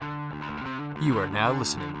You are now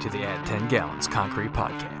listening to the Add 10 Gallons Concrete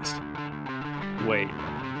Podcast. Wait,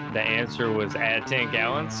 the answer was add 10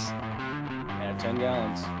 gallons? Add 10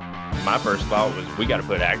 gallons. My first thought was we got to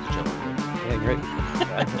put Actigel in it. Yeah, great.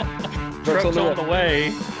 Truck's on the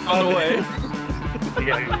way. On the way.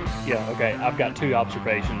 Yeah, okay. I've got two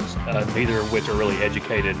observations, neither of which are really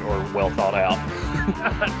educated or well thought out.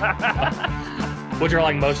 Which are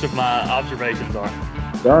like most of my observations are.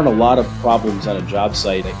 There aren't a lot of problems on a job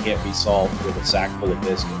site that can't be solved with a sack full of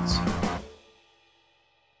biscuits.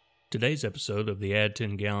 Today's episode of the Add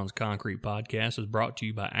 10 Gallons Concrete Podcast is brought to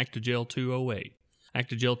you by Actigel 208.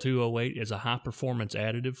 Actigel 208 is a high-performance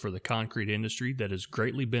additive for the concrete industry that is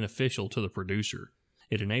greatly beneficial to the producer.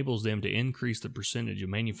 It enables them to increase the percentage of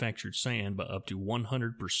manufactured sand by up to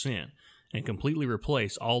 100% and completely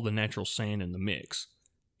replace all the natural sand in the mix.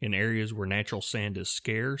 In areas where natural sand is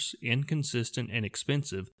scarce, inconsistent, and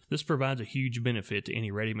expensive, this provides a huge benefit to any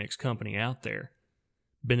ready-mix company out there.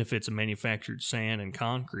 Benefits of manufactured sand and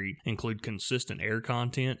concrete include consistent air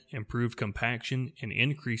content, improved compaction, and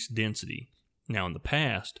increased density. Now, in the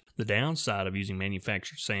past, the downside of using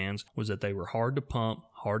manufactured sands was that they were hard to pump,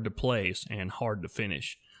 hard to place, and hard to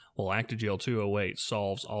finish. Well, Actigel 208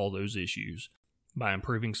 solves all those issues. By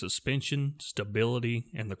improving suspension, stability,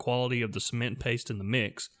 and the quality of the cement paste in the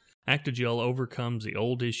mix, Actigel overcomes the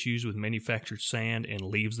old issues with manufactured sand and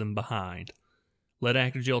leaves them behind. Let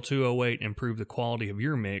Actigel 208 improve the quality of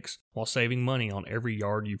your mix while saving money on every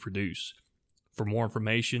yard you produce. For more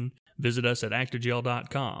information, visit us at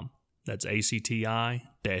actigel.com. That's ACTI-GEL.com.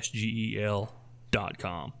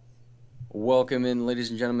 Welcome in, ladies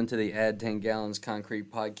and gentlemen, to the Add 10 Gallons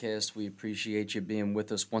Concrete Podcast. We appreciate you being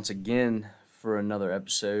with us once again for another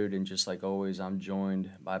episode. And just like always, I'm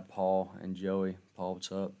joined by Paul and Joey. Paul,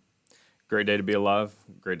 what's up? Great day to be alive.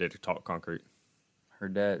 Great day to talk concrete.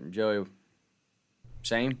 Heard that. Joey,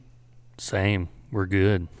 same? Same. We're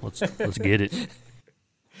good. Let's get it.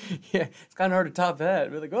 Yeah, it's kind of hard to top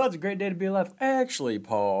that. We're like, oh, it's a great day to be alive. Actually,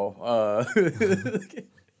 Paul.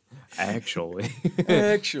 Actually,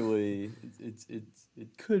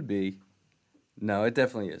 it could be. No, it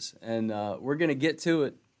definitely is. And we're going to get to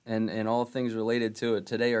it and all things related to it.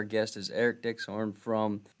 Today, our guest is Eric Dixhorn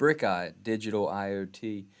from Brickeye Digital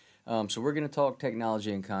IoT. So we're going to talk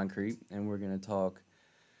technology in concrete, and we're going to talk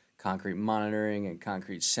concrete monitoring and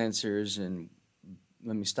concrete sensors. And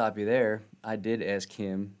let me stop you there. I did ask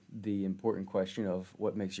him the important question of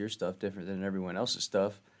what makes your stuff different than everyone else's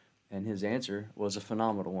stuff, and his answer was a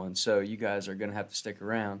phenomenal one. So you guys are going to have to stick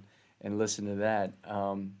around and listen to that.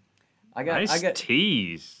 Nice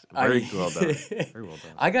tease. Very well done. Very well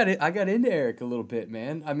done. I got into Eric a little bit,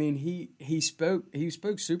 man. I mean, he spoke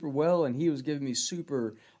super well, and he was giving me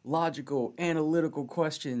super logical, analytical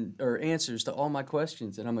answers to all my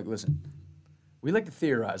questions. And I'm like, listen, we like to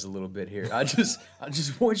theorize a little bit here. I just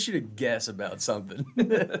want you to guess about something.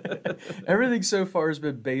 Everything so far has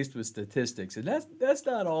been based with statistics, and that's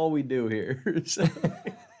not all we do here. So.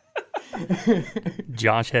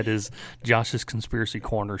 Josh's conspiracy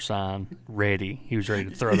corner sign ready. He was ready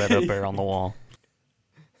to throw that up there on the wall.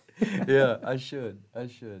 Yeah, I should. I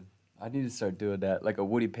need to start doing that, like a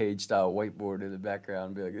Woody Page style whiteboard in the background,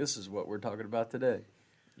 and be like, "This is what we're talking about today."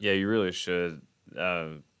 Yeah, you really should.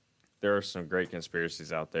 There are some great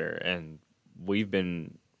conspiracies out there, and we've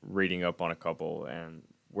been reading up on a couple, and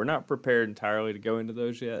we're not prepared entirely to go into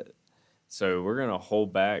those yet. So we're gonna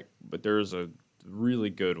hold back. But there's a really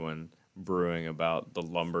good one brewing about the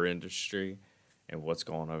lumber industry and what's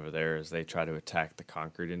going on over there as they try to attack the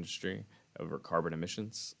concrete industry over carbon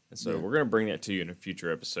emissions. And so we're going to bring that to you in a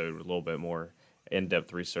future episode with a little bit more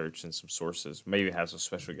in-depth research and some sources. Maybe have some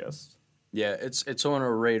special guests. Yeah, it's on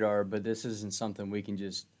our radar, but this isn't something we can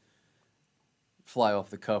just fly off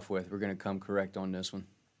the cuff with. We're going to come correct on this one.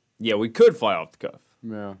 Yeah, we could fly off the cuff.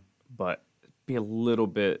 Yeah. But be a little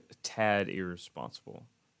bit, tad irresponsible.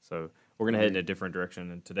 So we're going to head in a different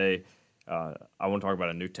direction. And today, I want to talk about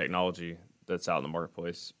a new technology that's out in the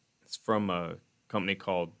marketplace. It's from a company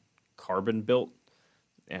called Carbon Built,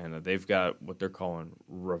 and they've got what they're calling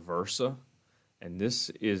Reversa. And this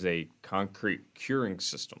is a concrete curing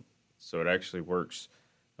system. So it actually works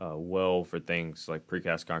well for things like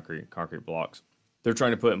precast concrete blocks. They're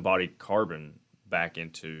trying to put embodied carbon back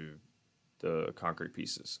into the concrete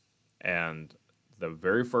pieces. And the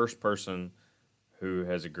very first person who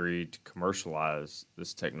has agreed to commercialize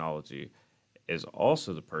this technology is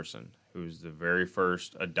also the person who's the very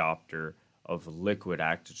first adopter of liquid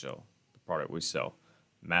Actigel, the product we sell,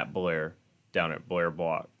 Matt Blair, down at Blair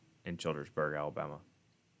Block in Childersburg, Alabama.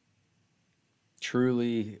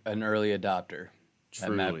 Truly an early adopter.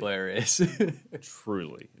 That Matt Blair is.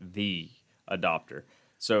 Truly the adopter.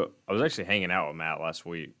 So I was actually hanging out with Matt last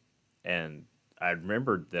week, and I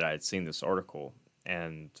remembered that I had seen this article,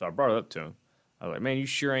 and so I brought it up to him. I was like, "Man, you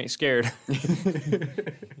sure ain't scared?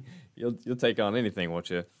 You'll take on anything,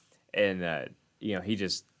 won't you?" And he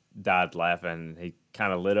just died laughing. He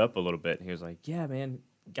kind of lit up a little bit. He was like, "Yeah, man,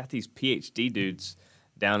 got these PhD dudes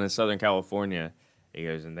down in Southern California." He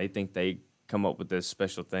goes, and they think they come up with this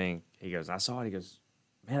special thing. He goes, "I saw it." He goes,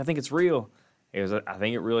 "Man, I think it's real." He goes, "I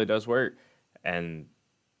think it really does work." And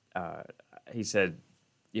he said,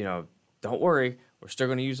 "Don't worry, we're still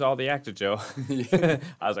going to use all the Actigel."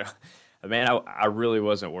 I was like, man, I really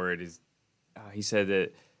wasn't worried. He said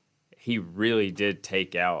that he really did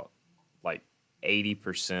take out like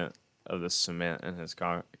 80% of the cement in his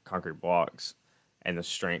concrete blocks, and the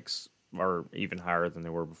strengths are even higher than they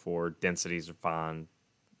were before. Densities are fine.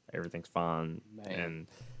 Everything's fine. Man. And,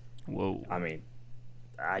 Whoa. I mean,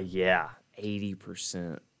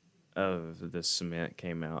 80% of the cement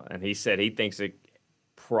came out. And he said he thinks it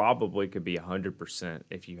probably could be 100%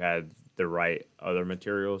 if you had the right other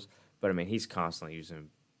materials. But, I mean, he's constantly using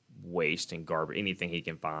waste and garbage, anything he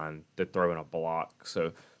can find to throw in a block.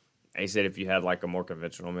 So he said if you had like a more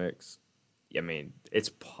conventional mix, I mean, it's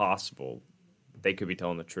possible they could be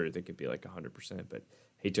telling the truth. It could be like 100%. But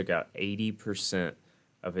he took out 80%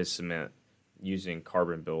 of his cement using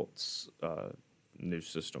Carbon Built's new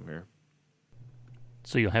system here.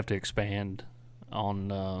 So you'll have to expand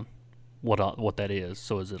on what that is.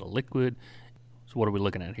 So is it a liquid? So what are we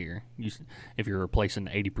looking at here? If you're replacing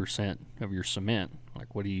 80% of your cement,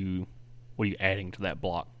 like what are you adding to that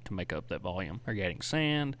block to make up that volume? Are you adding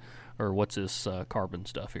sand, or what's this carbon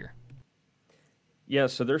stuff here? Yeah,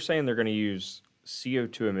 so they're saying they're going to use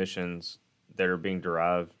CO2 emissions that are being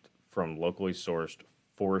derived from locally sourced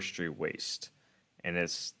forestry waste, and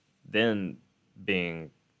it's then being,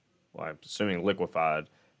 well, I'm assuming liquefied,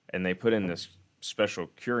 and they put in this special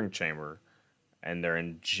curing chamber, and they're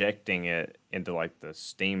injecting it into like the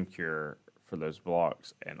steam cure for those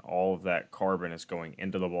blocks, and all of that carbon is going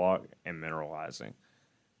into the block and mineralizing.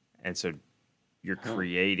 And so you're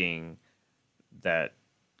creating that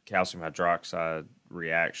calcium hydroxide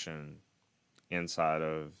reaction inside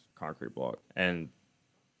of concrete block. And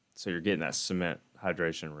so you're getting that cement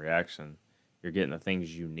hydration reaction. You're getting the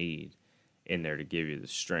things you need in there to give you the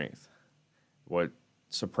strength. What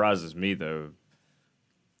surprises me, though,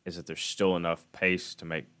 is that there's still enough paste to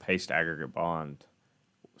make paste aggregate bond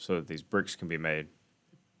so that these bricks can be made.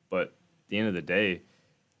 But at the end of the day,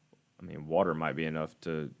 I mean, water might be enough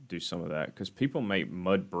to do some of that, because people make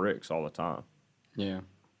mud bricks all the time. Yeah.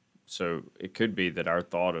 So it could be that our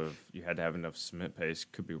thought of you had to have enough cement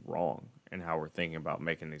paste could be wrong in how we're thinking about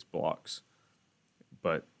making these blocks.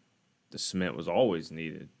 But the cement was always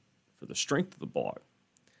needed for the strength of the block.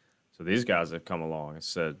 So these guys have come along and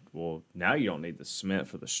said, well, now you don't need the cement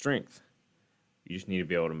for the strength. You just need to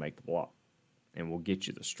be able to make the block, and we'll get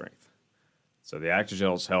you the strength. So the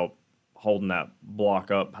Actigels help holding that block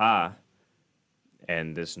up high,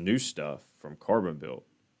 and this new stuff from Carbon Built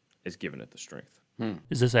is giving it the strength.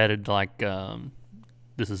 Is this added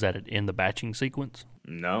this is added in the batching sequence?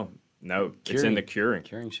 No, it's in the curing.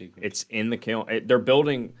 Curing sequence. It's in the kiln. They're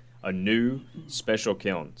building a new special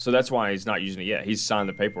kiln. So that's why he's not using it yet. He's signed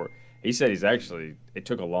the paperwork. He said it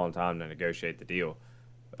took a long time to negotiate the deal.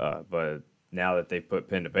 But now that they put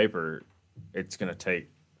pen to paper, it's going to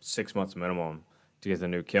take 6 months minimum to get the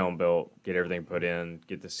new kiln built, get everything put in,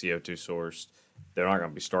 get the CO2 sourced. They're not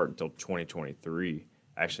going to be starting until 2023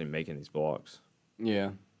 actually making these blocks.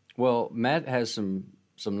 Yeah. Well, Matt has some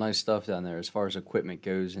nice stuff down there as far as equipment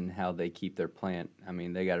goes and how they keep their plant. I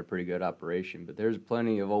mean, they got a pretty good operation, but there's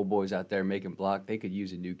plenty of old boys out there making block. They could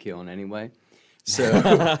use a new kiln anyway. So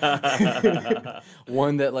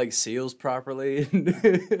one that like seals properly, where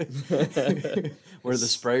the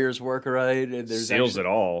sprayers work right, and there's Seals it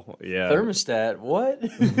all, yeah. thermostat. What?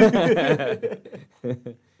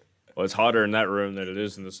 Well, it's hotter in that room than it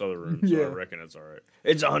is in this other room, so Yeah. I reckon it's all right.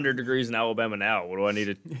 It's 100 degrees in Alabama now. What do I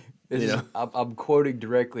need to... I'm quoting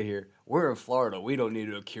directly here. We're in Florida. We don't need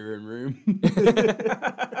a curing room.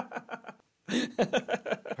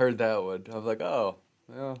 Heard that one. I was like, oh,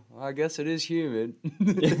 well, I guess it is humid.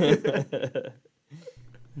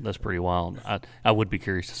 That's pretty wild. I would be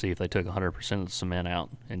curious to see if they took 100% of the cement out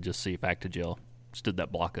and just see if Actigel stood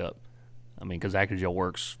that block up. I mean, because Actigel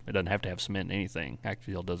works, it doesn't have to have cement in anything.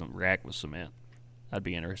 Actigel doesn't react with cement. I'd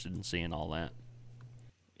be interested in seeing all that.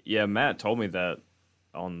 Yeah, Matt told me that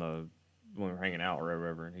when we were hanging out or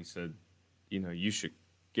whatever, and he said, you should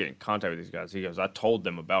get in contact with these guys. He goes, I told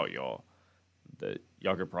them about y'all, that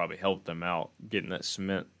y'all could probably help them out getting that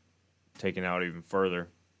cement taken out even further.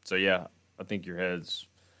 So, yeah, I think your head's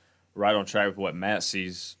right on track with what Matt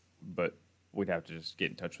sees, but we'd have to just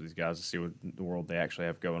get in touch with these guys to see what the world they actually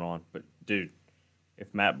have going on. But, dude,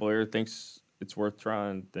 if Matt Blair thinks it's worth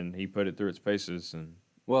trying, then he put it through its paces. And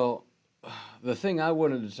Well, the thing I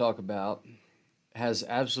wanted to talk about has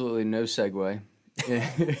absolutely no segue.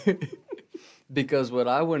 Because what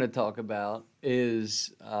I want to talk about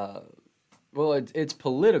is, it's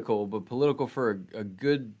political, but political for a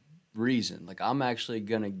good reason. Like, I'm actually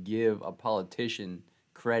going to give a politician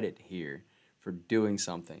credit here for doing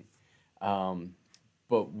something.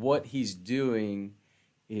 But what he's doing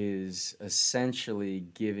is essentially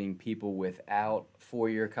giving people without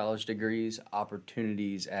four-year college degrees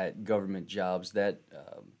opportunities at government jobs that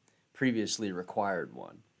previously required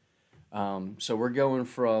one. So we're going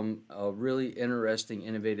from a really interesting,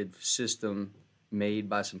 innovative system made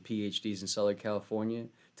by some PhDs in Southern California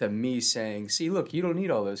to me saying, see, look, you don't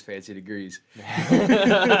need all those fancy degrees.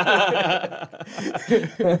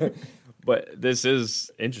 But this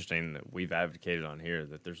is interesting that we've advocated on here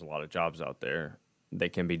that there's a lot of jobs out there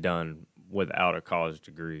that can be done without a college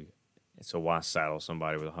degree. So why saddle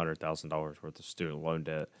somebody with $100,000 worth of student loan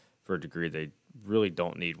debt for a degree they really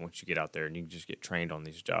don't need once you get out there and you can just get trained on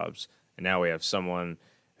these jobs? And now we have someone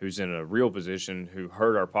who's in a real position who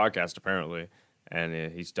heard our podcast apparently,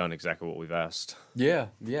 and he's done exactly what we've asked. Yeah.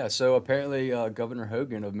 So apparently Governor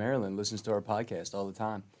Hogan of Maryland listens to our podcast all the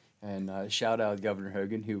time. And shout out Governor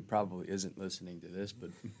Hogan, who probably isn't listening to this,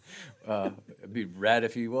 but it'd be rad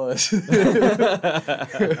if he was.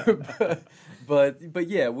 but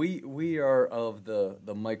yeah, we are of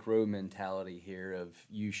the micro mentality here of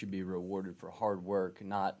you should be rewarded for hard work,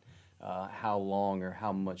 not how long or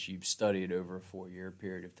how much you've studied over a 4-year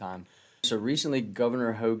period of time. So recently,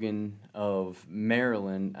 Governor Hogan of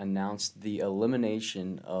Maryland announced the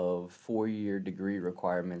elimination of 4-year degree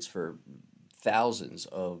requirements for thousands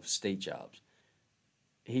of state jobs.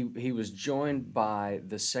 He was joined by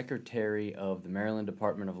the Secretary of the Maryland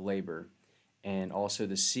Department of Labor and also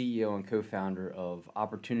the CEO and co-founder of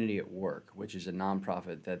Opportunity at Work, which is a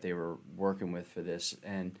nonprofit that they were working with for this.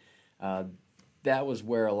 And that was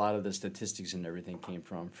where a lot of the statistics and everything came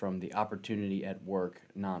from the Opportunity at Work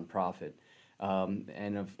nonprofit.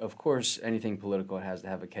 And of course, anything political has to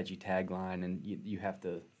have a catchy tagline, and you have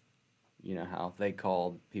to, you know, how they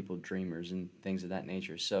called people dreamers and things of that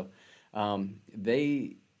nature. So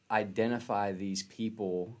they identify these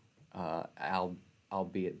people,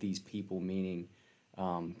 albeit these people meaning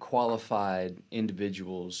qualified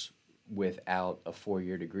individuals without a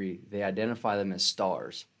 4-year degree. They identify them as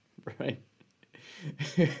stars, right?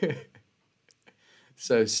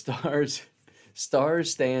 So stars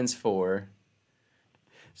stands for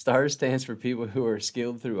people who are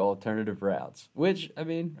skilled through alternative routes, which, I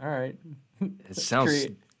mean, all right. It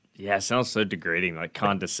sounds so degrading, like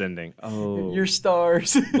condescending. Oh, you're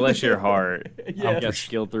stars. Bless your heart. Yeah. I'm just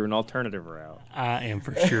skilled through an alternative route. I am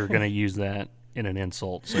for sure going to use that in an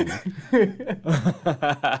insult soon.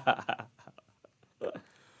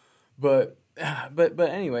 But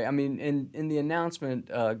anyway, I mean, in the announcement,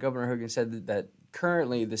 Governor Hogan said that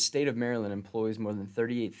currently the state of Maryland employs more than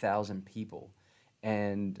 38,000 people.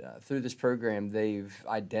 And through this program, they've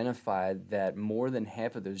identified that more than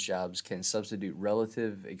half of those jobs can substitute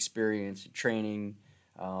relative experience, training,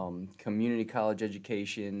 community college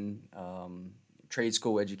education, trade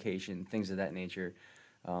school education, things of that nature.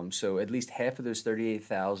 So at least half of those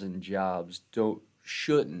 38,000 jobs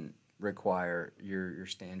shouldn't require your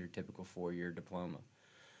standard typical 4-year diploma.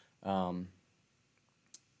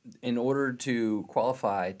 In order to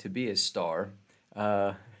qualify to be a star,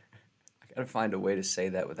 I gotta find a way to say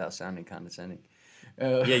that without sounding condescending.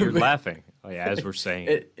 Yeah, you're laughing. Oh yeah, as we're saying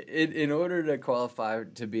it. In order to qualify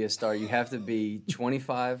to be a star, you have to be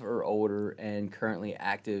 25 or older and currently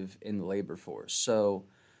active in the labor force. So,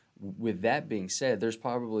 with that being said, there's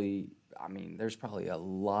probably a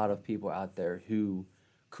lot of people out there who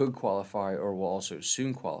could qualify or will also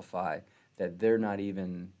soon qualify that they're not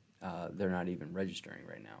even registering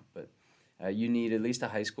right now. But you need at least a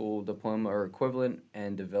high school diploma or equivalent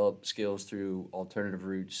and develop skills through alternative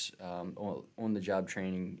routes. On-the-job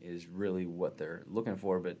training is really what they're looking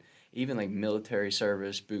for, but even like military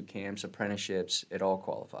service, boot camps, apprenticeships, it all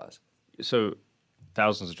qualifies. So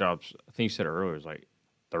thousands of jobs. I think you said earlier it was like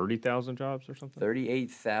 30,000 jobs or something?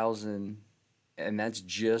 38,000, and that's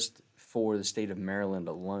just for the state of Maryland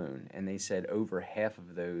alone. And they said over half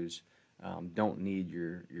of those don't need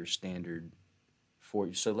your standard.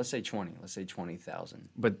 So let's say 20,000.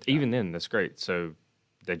 But even then, that's great. So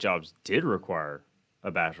the jobs did require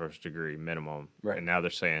a bachelor's degree minimum. Right. And now they're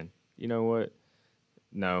saying, you know what?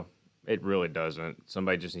 No, It really doesn't.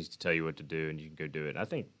 Somebody just needs to tell you what to do, and you can go do it. I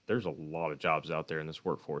think there's a lot of jobs out there in this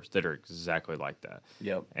workforce that are exactly like that.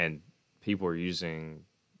 Yep. And people are using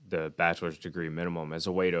the bachelor's degree minimum as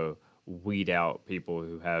a way to weed out people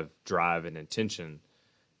who have drive and intention.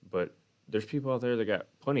 But there's people out there that got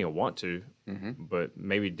plenty of want to, but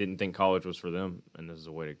maybe didn't think college was for them, and this is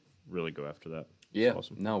a way to really go after that. Yeah, It's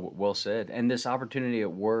awesome. no, well said. And this opportunity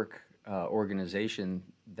at work organization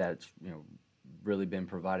that's really been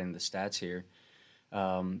providing the stats here,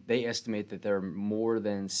 they estimate that there are more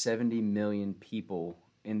than 70 million people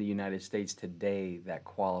in the United States today that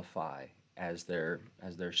qualify as their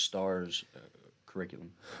STARS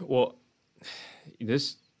curriculum. Well,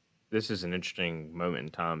 this is an interesting moment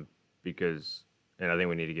in time because, and I think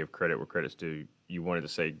we need to give credit where credit's due. You wanted to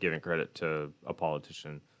say giving credit to a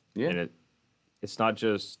politician, and it's not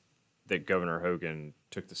just that Governor Hogan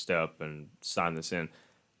took the step and signed this in,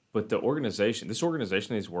 but this organization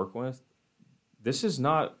he's working with, this is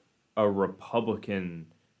not a Republican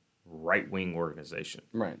right-wing organization.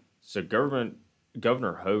 Right. So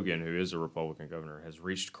Governor Hogan, who is a Republican governor, has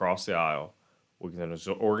reached across the aisle with an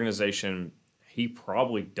organization he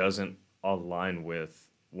probably doesn't align with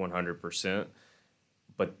 100%,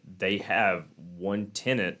 but they have one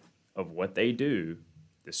tenet of what they do,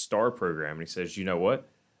 the STAR program, and he says, you know what?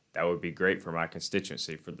 That would be great for my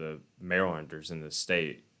constituency, for the Marylanders in the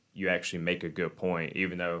state. You actually make a good point,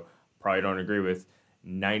 even though I probably don't agree with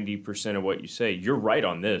 90% of what you say. You're right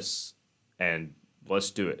on this, and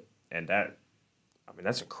let's do it. And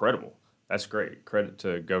that's incredible. That's great. Credit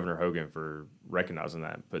to Governor Hogan for recognizing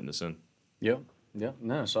that and putting this in. Yep. Yeah.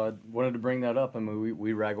 No. So I wanted to bring that up. I mean,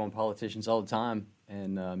 we rag on politicians all the time,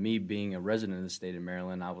 and me being a resident of the state of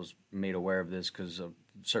Maryland, I was made aware of this because of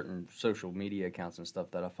certain social media accounts and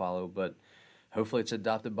stuff that I follow. But hopefully, it's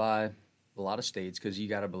adopted by a lot of states, because you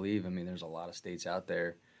got to believe. I mean, there's a lot of states out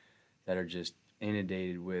there that are just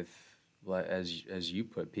inundated with, as you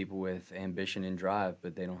put, people with ambition and drive,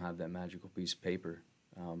 but they don't have that magical piece of paper.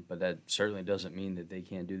 But that certainly doesn't mean that they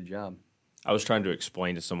can't do the job. I was trying to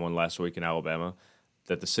explain to someone last week in Alabama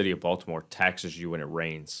that the city of Baltimore taxes you when it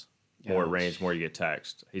rains. More it rains, more you get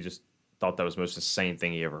taxed. He just thought that was the most insane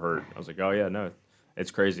thing he ever heard. I was like, oh, yeah, no, it's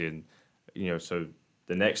crazy. And, so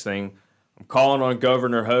the next thing, I'm calling on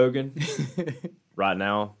Governor Hogan right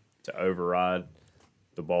now to override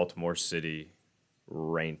the Baltimore City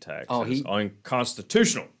rain tax. Oh, it's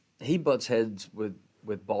unconstitutional. He butts heads with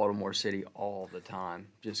Baltimore City all the time,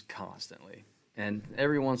 just constantly. And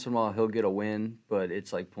every once in a while he'll get a win, but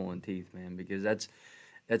it's like pulling teeth, man, because that's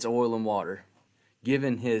oil and water.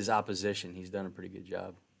 Given his opposition, he's done a pretty good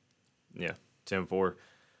job. Yeah, 10-4.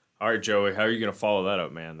 All right, Joey, how are you going to follow that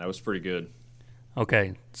up, man? That was pretty good.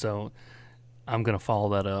 Okay, so I'm going to follow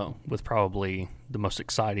that up with probably the most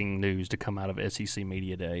exciting news to come out of SEC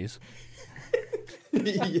Media Days.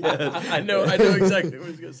 Yes. I know exactly what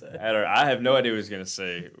he was going to say. I have no idea what he was going to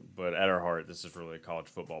say, but at our heart, this is really a college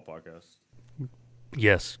football podcast.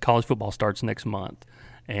 Yes, college football starts next month,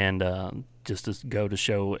 and just to go to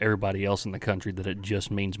show everybody else in the country that it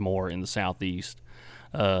just means more in the Southeast,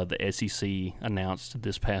 the SEC announced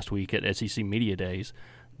this past week at SEC Media Days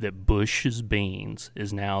that Bush's Beans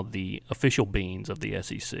is now the official beans of the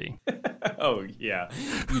SEC. Oh, yeah,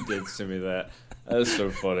 you did send me that. That's so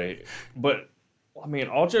funny. But, I mean,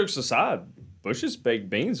 all jokes aside, Bush's baked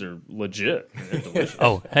beans are legit. They're delicious.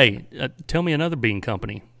 Oh, hey, tell me another bean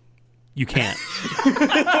company. You can't.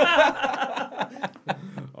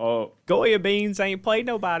 Oh, Goya beans ain't played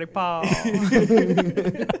nobody, Paul.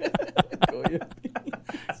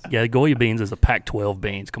 Yeah, Goya beans is a Pac-12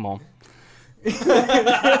 beans. Come on.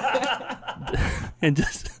 And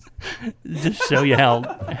just show you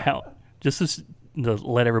how just to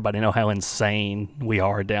let everybody know how insane we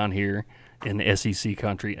are down here in the SEC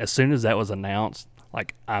country. As soon as that was announced,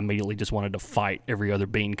 like, I immediately just wanted to fight every other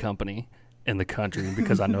bean company in the country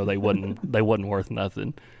because I know they wasn't worth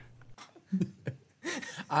nothing.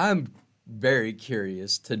 I'm very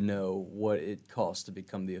curious to know what it costs to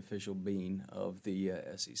become the official bean of the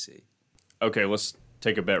SEC. Okay, let's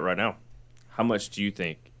take a bet right now. How much do you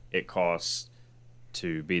think it costs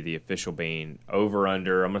to be the official bean? Over,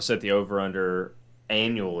 under. I'm going to set the over, under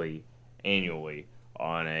annually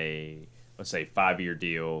on a, let's say, 5-year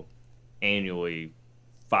deal, annually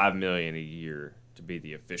 $5 million a year to be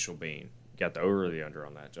the official bean. Got the over or the under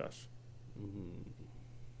on that, Josh?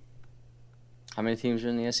 How many teams are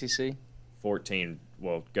in the SEC? 14.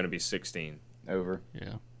 Well, going to be 16. Over.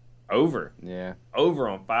 Yeah. Over. Yeah. Over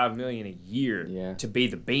on $5 million a year. Yeah. To be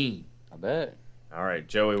the bean. I bet. All right,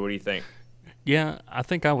 Joey, what do you think? Yeah, I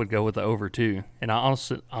think I would go with the over too. And I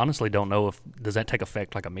honestly don't know does that take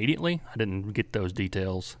effect like immediately? I didn't get those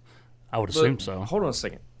details I would But assume so. hold on a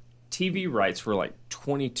second. TV rights were like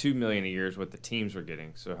 $22 million a year is what the teams were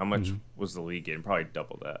getting. So how much was the league getting? Probably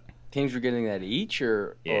double that. Teams were getting that each,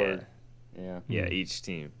 or Yeah. yeah. Yeah, each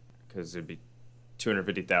team, because it'd be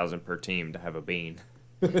 $250,000 per team to have a bean.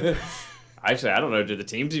 Actually, I don't know. Did the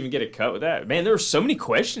teams even get a cut with that? Man, there were so many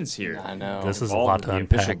questions here. I know. This is a Involved lot with to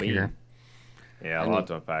the official unpack bean. here. Yeah, a lot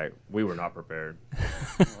to unpack. We were not prepared.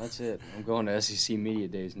 Well, that's it. I'm going to SEC Media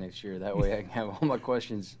Days next year. That way I can have all my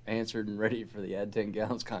questions answered and ready for the Add 10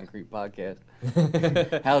 Gallons Concrete podcast.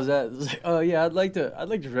 How's that? It's like, oh yeah, I'd like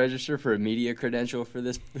to register for a media credential for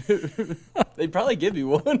this. They'd probably give me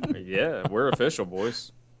one. Yeah, we're official,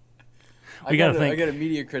 boys. We gotta think. I got a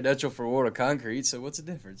media credential for World of Concrete, so what's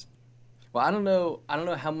the difference? Well, I don't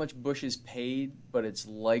know how much Bush is paid, but it's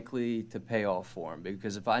likely to pay off for him,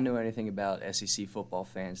 because if I know anything about SEC football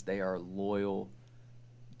fans, they are loyal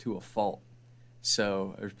to a fault.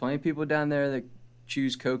 So there's plenty of people down there that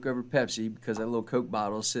choose Coke over Pepsi because that little Coke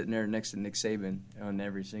bottle is sitting there next to Nick Saban on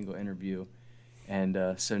every single interview.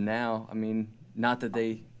 And so now, I mean, not that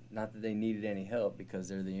they needed any help, because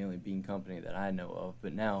they're the only bean company that I know of,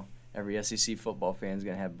 but now every SEC football fan is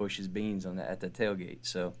going to have Bush's beans at the tailgate.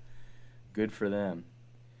 So good for them.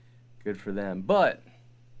 Good for them. But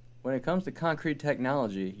when it comes to concrete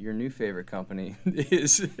technology, your new favorite company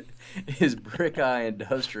is Brick Eye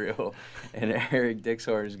Industrial, and Eric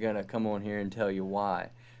Dixhorn is going to come on here and tell you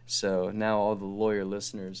why. So now all the lawyer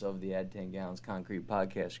listeners of the Add 10 Gallons Concrete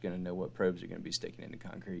podcast are going to know what probes are going to be sticking into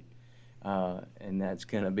concrete. And that's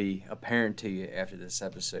going to be apparent to you after this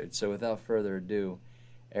episode. So without further ado,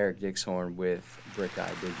 Eric Dixhorn with Brick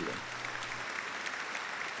Eye Digital.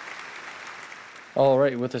 All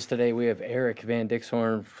right, with us today we have Eric Van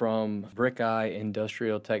Dixhorn from Brick Eye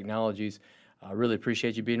Industrial Technologies. I really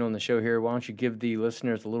appreciate you being on the show here. Why don't you give the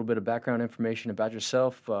listeners a little bit of background information about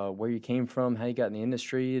yourself, where you came from, how you got in the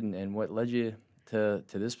industry, and what led you to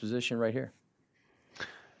this position right here.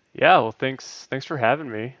 Yeah, well, thanks for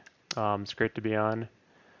having me. It's great to be on.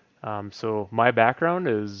 So my background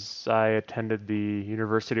is I attended the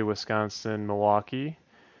University of Wisconsin-Milwaukee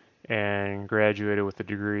and graduated with a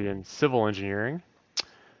degree in civil engineering,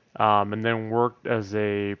 and then worked as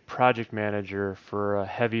a project manager for a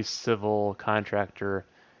heavy civil contractor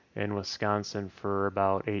in Wisconsin for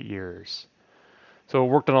about 8 years. So I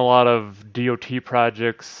worked on a lot of DOT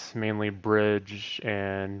projects, mainly bridge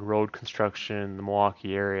and road construction in the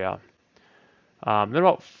Milwaukee area. Then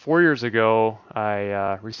about 4 years ago,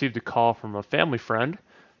 I received a call from a family friend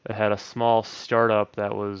that had a small startup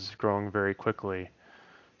that was growing very quickly.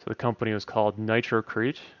 So the company was called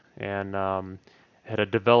Nitrocrete, and had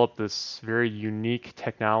developed this very unique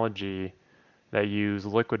technology that used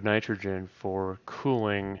liquid nitrogen for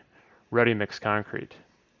cooling ready-mix concrete.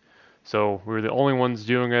 So we were the only ones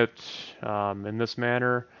doing it in this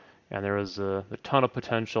manner, and there was a ton of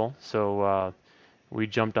potential. So we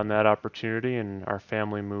jumped on that opportunity, and our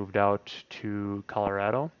family moved out to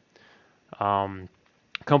Colorado.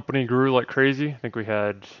 Company grew like crazy. I think we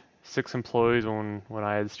had 6 employees when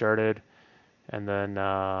I had started, and then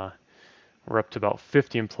we're up to about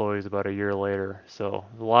 50 employees about a year later. So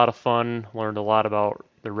a lot of fun, learned a lot about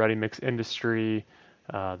the ready-mix industry,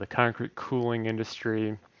 the concrete cooling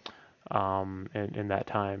industry in that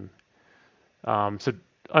time. So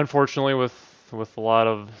unfortunately, with a lot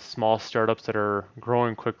of small startups that are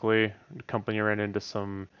growing quickly, the company ran into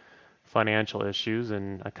some financial issues,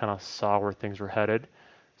 and I kind of saw where things were headed.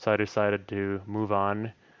 So I decided to move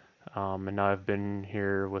on, and now I've been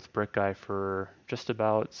here with Brick Eye for just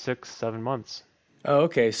about 6-7 months. Oh,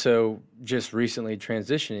 okay. So just recently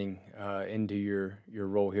transitioning into your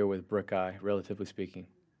role here with Brick Eye, relatively speaking.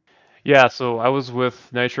 Yeah, so I was with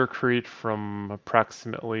Nitrocrete from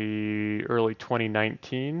approximately early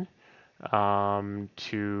 2019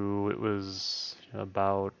 to it was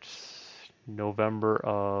about November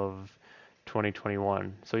of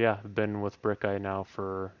 2021. So yeah, I've been with Brick Eye now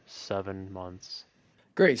for 7 months.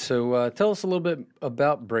 Great. So tell us a little bit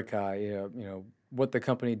about Brick Eye. What the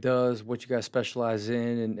company does, what you guys specialize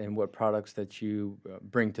in, and what products that you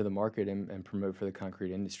bring to the market and promote for the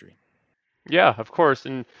concrete industry. Yeah, of course.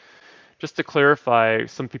 And just to clarify,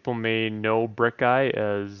 some people may know Brick Eye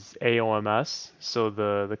as AOMS. So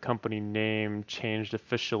the company name changed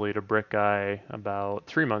officially to Brick Eye about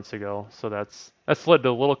 3 months ago. So that's led to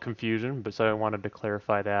a little confusion, but so I wanted to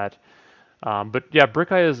clarify that. But yeah,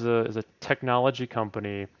 Brick Eye is a technology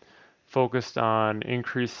company focused on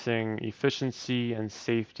increasing efficiency and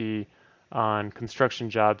safety on construction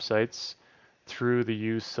job sites through the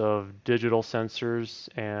use of digital sensors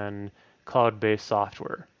and cloud-based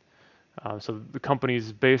software. So the company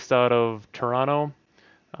is based out of Toronto.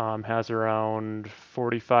 has around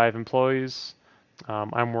 45 employees.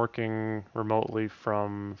 I'm working remotely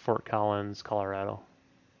from Fort Collins, Colorado.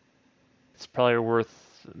 It's probably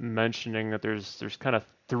worth mentioning that there's kind of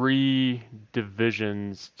three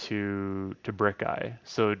divisions to BrickEye.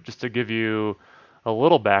 So just to give you a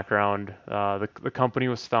little background, the company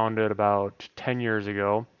was founded about 10 years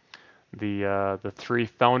ago. The three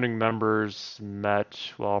founding members met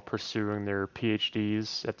while pursuing their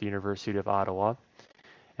PhDs at the University of Ottawa,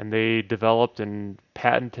 and they developed and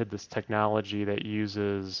patented this technology that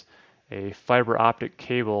uses a fiber optic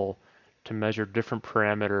cable to measure different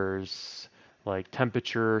parameters like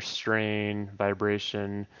temperature, strain,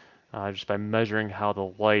 vibration, just by measuring how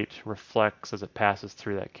the light reflects as it passes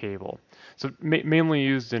through that cable. So mainly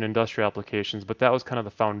used in industrial applications, but that was kind of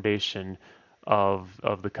the foundation of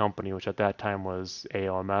the company, which at that time was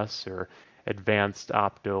AOMS, or Advanced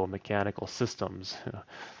Optomechanical Systems.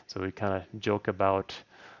 So we kind of joke about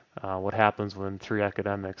what happens when three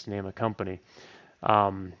academics name a company.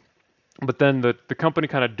 But then the company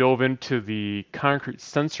kind of dove into the concrete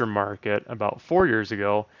sensor market about 4 years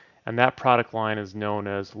ago, and that product line is known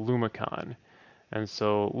as Lumicon. And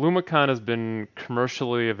so Lumicon has been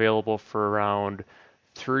commercially available for around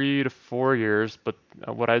 3 to 4 years, but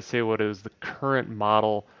what I'd say what is the current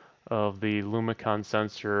model of the Lumicon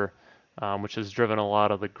sensor, which has driven a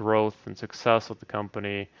lot of the growth and success of the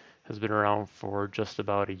company, has been around for just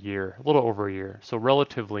about a year, a little over a year, so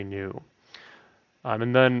relatively new.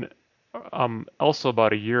 And then also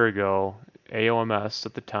about a year ago, AOMS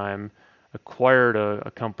at the time acquired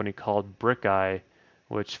a company called BrickEye,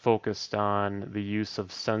 which focused on the use of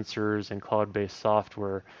sensors and cloud-based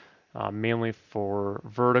software, mainly for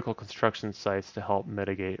vertical construction sites to help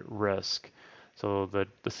mitigate risk. So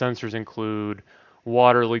the sensors include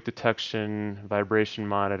water leak detection, vibration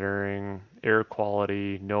monitoring, air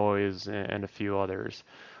quality, noise, and a few others.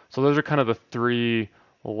 So those are kind of the three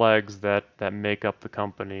legs that make up the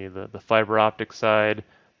company: the fiber optic side,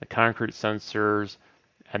 the concrete sensors,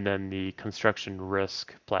 and then the construction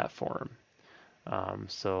risk platform.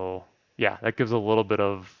 So yeah, that gives a little bit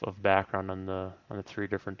of background on the three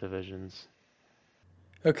different divisions.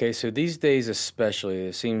 Okay, so these days especially,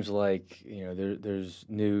 it seems like there's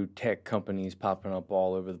new tech companies popping up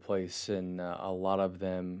all over the place, and a lot of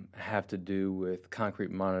them have to do with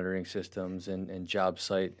concrete monitoring systems and job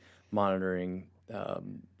site monitoring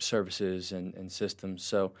services and systems.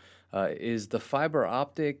 So, is the fiber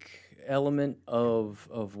optic element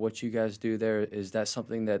of what you guys do there, is that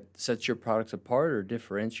something that sets your products apart or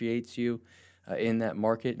differentiates you in that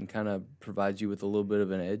market and kind of provides you with a little bit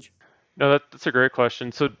of an edge? No, that's a great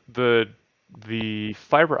question. So the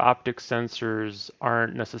fiber optic sensors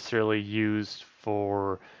aren't necessarily used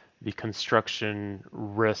for the construction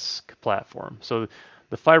risk platform. So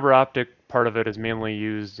the fiber optic part of it is mainly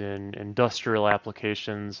used in industrial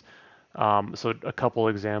applications. So a couple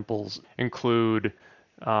examples include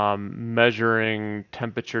measuring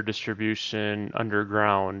temperature distribution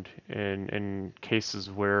underground in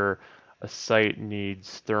cases where a site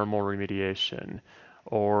needs thermal remediation.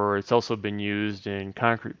 Or it's also been used in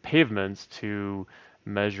concrete pavements to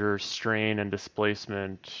measure strain and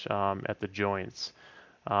displacement at the joints.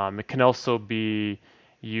 It can also be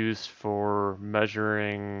used for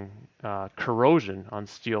measuring corrosion on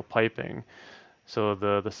steel piping. So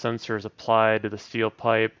the sensor is applied to the steel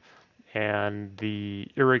pipe, and the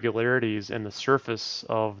irregularities in the surface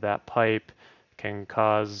of that pipe can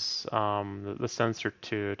cause the sensor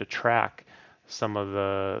to track some of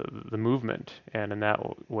the movement, and in that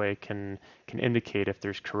way can indicate if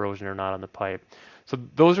there's corrosion or not on the pipe. So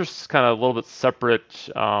those are kind of a little bit separate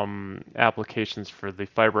applications for the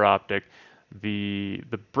fiber optic. The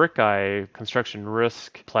BrickEye construction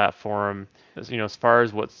risk platform, as far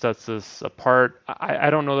as what sets us apart, I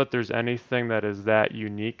don't know that there's anything that is that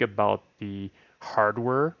unique about the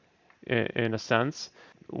hardware in a sense.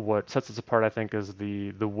 What sets us apart, I think, is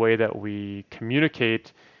the way that we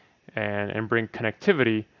communicate and bring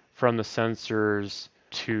connectivity from the sensors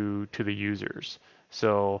to the users.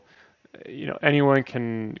 So, anyone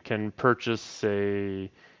can purchase a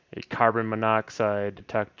carbon monoxide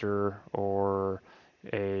detector or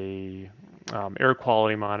a air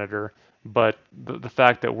quality monitor, but the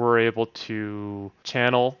fact that we're able to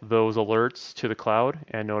channel those alerts to the cloud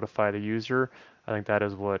and notify the user, I think that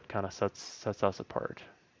is what kind of sets us apart.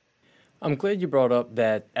 I'm glad you brought up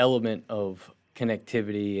that element of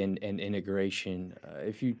connectivity and integration.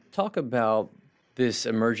 If you talk about this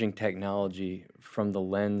emerging technology from the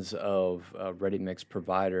lens of a ready-mix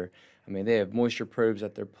provider, I mean, they have moisture probes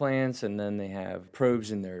at their plants, and then they have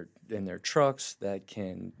probes in their in their trucks that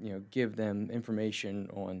can give them information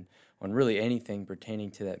on really anything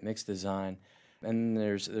pertaining to that mix design. And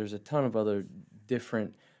there's a ton of other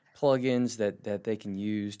different plugins that they can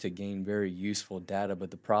use to gain very useful data.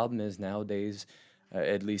 But the problem is nowadays,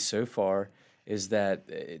 at least so far, is that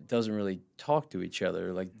it doesn't really talk to each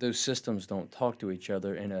other. Like those systems don't talk to each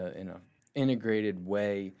other in a integrated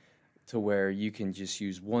way to where you can just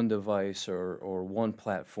use one device or one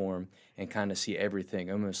platform and kind of see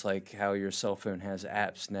everything, almost like how your cell phone has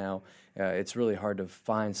apps now. It's really hard to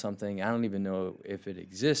find something. I don't even know if it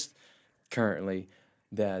exists currently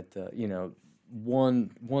that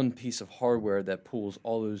one piece of hardware that pulls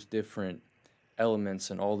all those different elements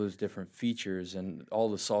and all those different features and all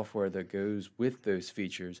the software that goes with those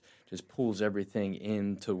features just pulls everything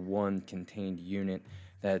into one contained unit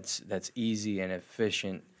that's easy and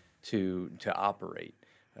efficient to operate,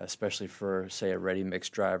 especially for, say, a ready mix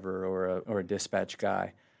driver or a dispatch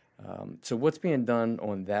guy. So what's being done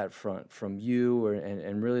on that front from you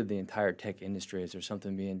and really the entire tech industry? Is there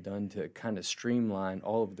something being done to kind of streamline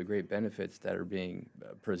all of the great benefits that are being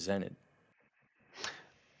presented?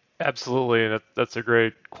 Absolutely, that's a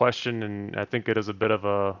great question, and I think it is a bit of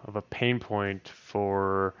a pain point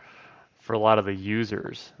for a lot of the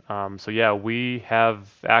users. So yeah, we have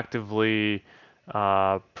actively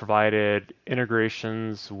provided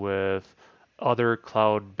integrations with other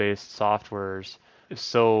cloud-based softwares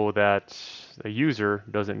so that the user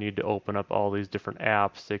doesn't need to open up all these different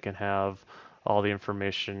apps. They can have all the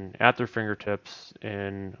information at their fingertips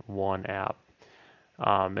in one app.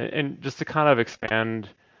 And just to kind of expand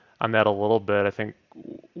on that a little bit, I think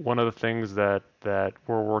one of the things that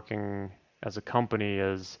we're working as a company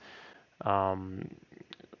is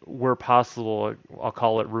where possible, I'll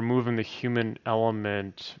call it removing the human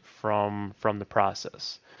element from the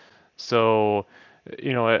process. So,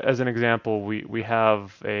 as an example, we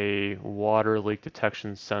have a water leak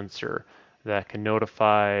detection sensor that can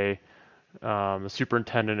notify the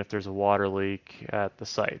superintendent if there's a water leak at the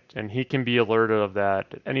site, and he can be alerted of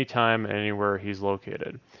that at any time, anywhere he's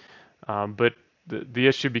located. But the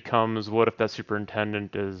issue becomes, what if that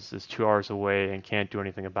superintendent is 2 hours away and can't do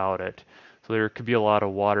anything about it? So there could be a lot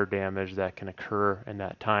of water damage that can occur in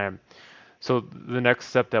that time. So the next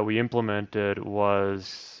step that we implemented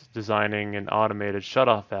was designing an automated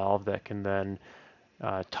shutoff valve that can then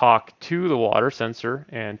talk to the water sensor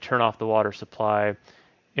and turn off the water supply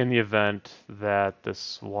in the event that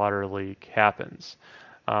this water leak happens.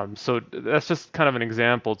 So that's just kind of an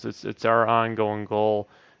example. It's our ongoing goal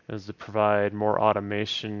is to provide more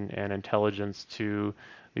automation and intelligence to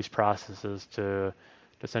these processes to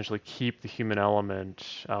essentially keep the human element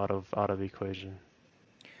out of the equation.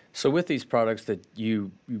 So with these products that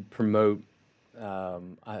you promote,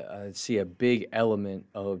 I see a big element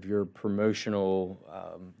of your promotional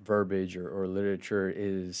verbiage or literature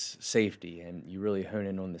is safety, and you really hone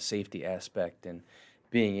in on the safety aspect and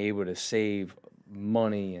being able to save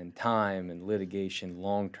money and time and litigation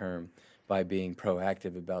long term by being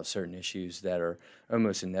proactive about certain issues that are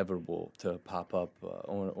almost inevitable to pop up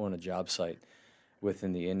on a job site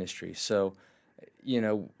within the industry. So,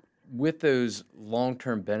 with those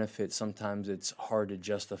long-term benefits, sometimes it's hard to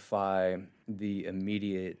justify the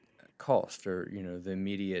immediate cost or, the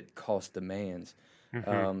immediate cost demands.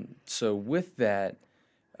 Mm-hmm. So with that,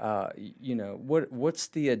 what's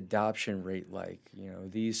the adoption rate like?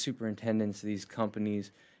 These superintendents, these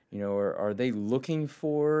companies, are they looking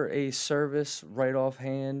for a service right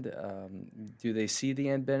offhand? Do they see the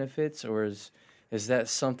end benefits, or is that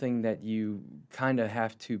something that you kind of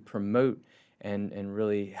have to promote and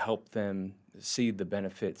really help them see the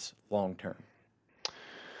benefits long term?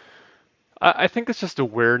 I think it's just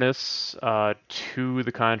awareness to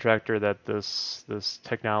the contractor that this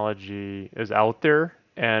technology is out there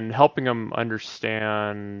and helping them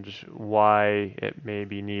understand why it may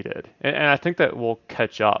be needed. And I think that will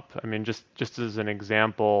catch up. I mean, just as an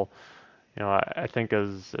example, I think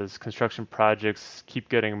as construction projects keep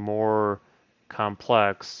getting more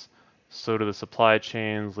complex, so do the supply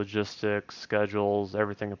chains, logistics, schedules,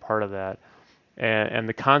 everything a part of that. And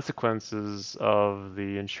the consequences of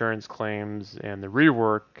the insurance claims and the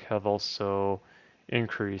rework have also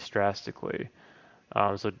increased drastically.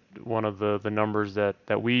 So one of the numbers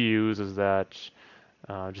that we use is that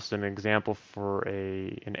just an example for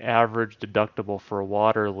an average deductible for a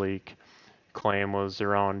water leak claim was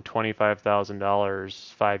around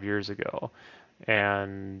 $25,000 5 years ago,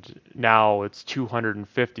 and now it's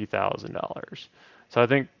 $250,000. So I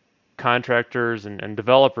think contractors and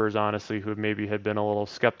developers, honestly, who maybe had been a little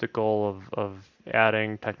skeptical of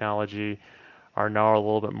adding technology, are now a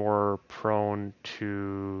little bit more prone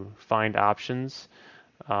to find options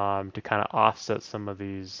to kind of offset some of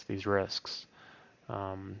these risks.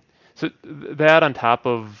 So that on top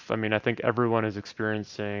of, I mean, I think everyone is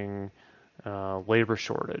experiencing labor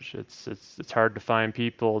shortage. It's hard to find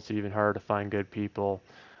people. It's even harder to find good people.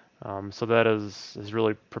 So that has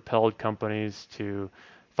really propelled companies to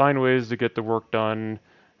find ways to get the work done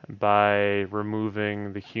by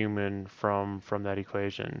removing the human from that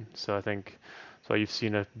equation. So I think you've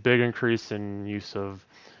seen a big increase in use of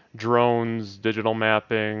drones, digital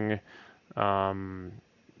mapping,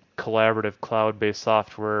 collaborative cloud-based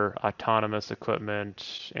software, autonomous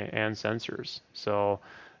equipment, and sensors. So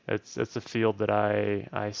it's a field that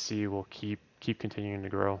I see will keep continuing to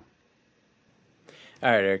grow.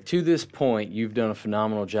 All right, Eric, to this point, you've done a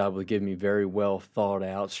phenomenal job with giving me very well thought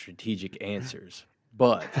out strategic answers.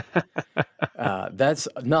 But that's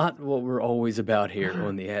not what we're always about here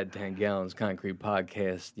on the Add 10 Gallons Concrete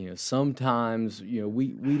podcast. Sometimes,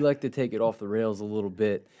 we like to take it off the rails a little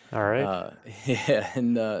bit. All right.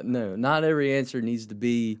 No, not every answer needs to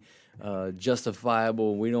be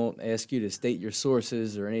justifiable. We don't ask you to state your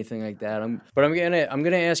sources or anything like that. I'm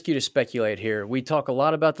gonna ask you to speculate here. We talk a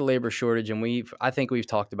lot about the labor shortage, and I think we've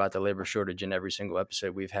talked about the labor shortage in every single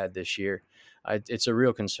episode we've had this year. It's a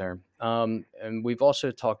real concern. And we've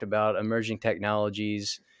also talked about emerging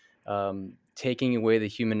technologies taking away the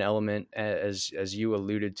human element, as you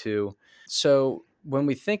alluded to. So when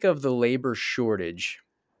we think of the labor shortage,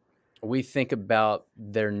 we think about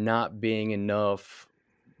there not being enough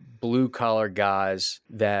blue-collar guys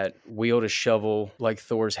that wield a shovel like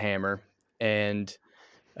Thor's hammer, and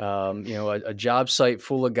a job site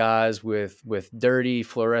full of guys with dirty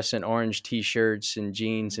fluorescent orange T-shirts and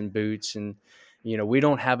jeans and boots, and we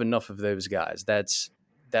don't have enough of those guys. That's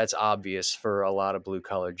obvious for a lot of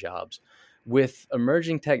blue-collar jobs. With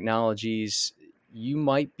emerging technologies, you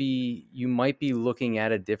might be looking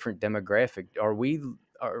at a different demographic. Are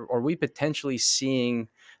we potentially seeing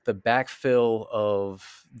the backfill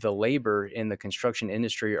of the labor in the construction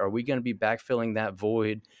industry? Are we going to be backfilling that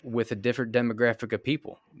void with a different demographic of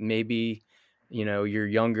people? Maybe, your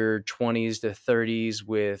younger 20s to 30s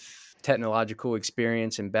with technological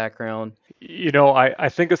experience and background. I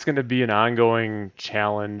think it's going to be an ongoing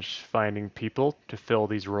challenge finding people to fill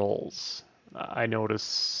these roles. I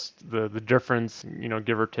noticed the difference,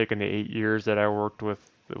 give or take in the 8 years that I worked with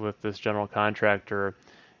this general contractor.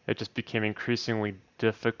 It just became increasingly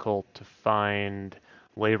difficult to find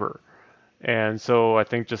labor. And so I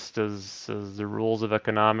think just as the rules of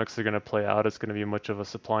economics are going to play out, it's going to be much of a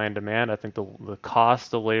supply and demand. I think the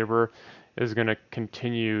cost of labor is going to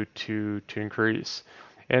continue to increase.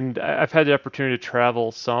 And I've had the opportunity to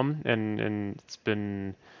travel some, and it's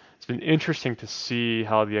been interesting to see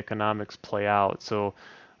how the economics play out. So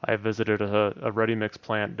I visited a ready-mix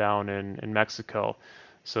plant down in Mexico.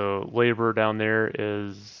 So labor down there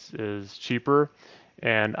is cheaper,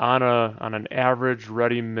 and on an average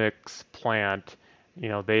ready-mix plant,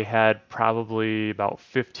 they had probably about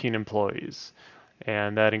 15 employees,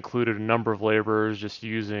 and that included a number of laborers just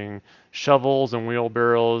using shovels and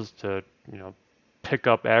wheelbarrows to pick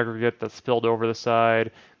up aggregate that spilled over the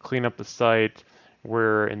side, clean up the site.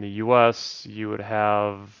 Where in the U.S. you would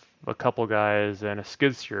have a couple guys and a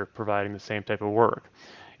skid steer providing the same type of work.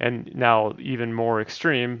 And now, even more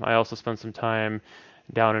extreme, I also spent some time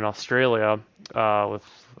down in Australia with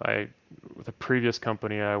a previous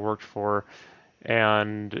company I worked for,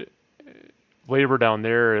 and labor down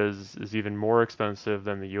there is even more expensive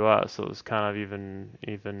than the U.S. So it's kind of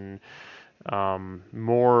even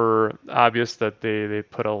more obvious that they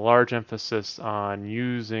put a large emphasis on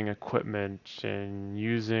using equipment and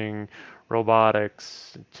using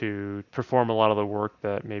robotics to perform a lot of the work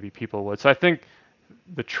that maybe people would. So I think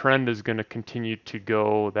the trend is going to continue to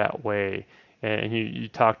go that way. And you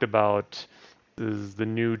talked about, is the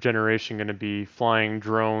new generation going to be flying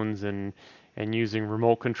drones and using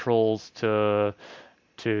remote controls to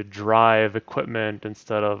drive equipment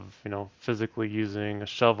instead of physically using a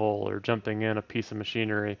shovel or jumping in a piece of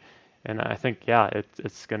machinery? And I think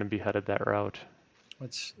it's going to be headed that route.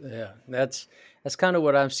 That's kind of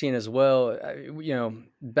what I'm seeing as well.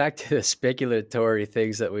 Back to the speculatory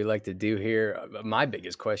things that we like to do here. My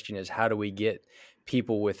biggest question is, how do we get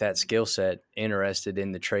people with that skill set interested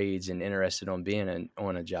in the trades and interested on being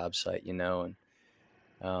on a job site? And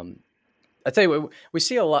I tell you what, we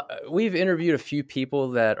see a lot. We've interviewed a few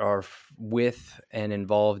people that are with and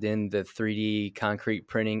involved in the 3D concrete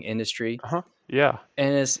printing industry. Yeah.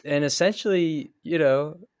 And essentially,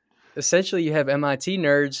 you have MIT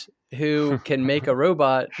nerds who can make a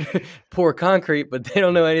robot pour concrete, but they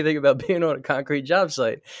don't know anything about being on a concrete job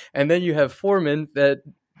site. And then you have foremen that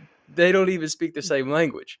they don't even speak the same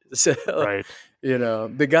language. So, right.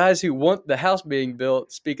 The guys who want the house being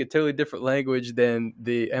built speak a totally different language than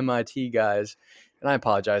the MIT guys. And I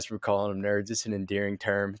apologize for calling them nerds. It's an endearing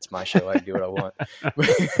term. It's my show. I do what I want.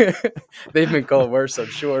 They've been called worse, I'm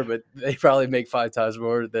sure, but they probably make 5 times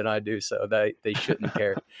more than I do, so they shouldn't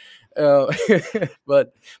care. Uh,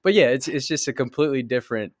 but yeah, it's just a completely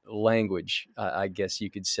different language, I guess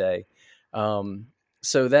you could say.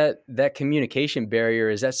 So that communication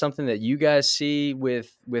barrier, is that something that you guys see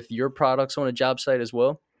with your products on a job site as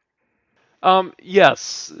well?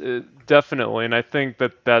 Yes, definitely, and I think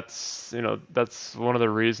that's that's one of the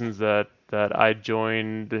reasons that I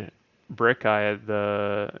joined Brickeye.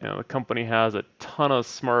 The company has a ton of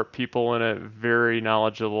smart people in it, very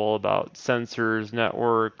knowledgeable about sensors,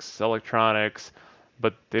 networks, electronics,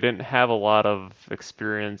 but they didn't have a lot of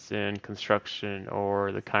experience in construction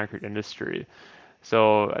or the concrete industry.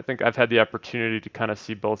 So I think I've had the opportunity to kind of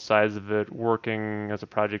see both sides of it, working as a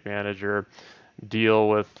project manager, deal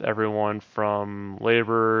with everyone from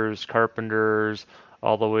laborers, carpenters,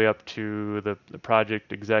 all the way up to the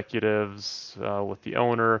project executives with the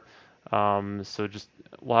owner. So just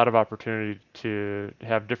a lot of opportunity to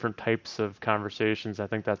have different types of conversations. I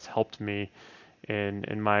think that's helped me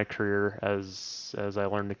in my career as I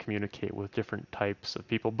learned to communicate with different types of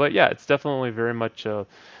people. But yeah, it's definitely very much a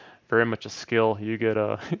skill. You get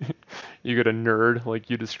a you get a nerd like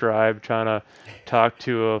you described trying to talk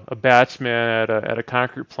to a batchman at a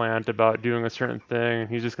concrete plant about doing a certain thing, and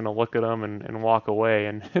he's just going to look at them and walk away.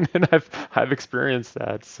 And I've experienced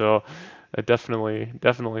that, so it definitely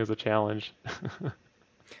is a challenge.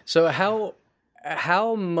 So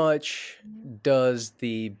how much does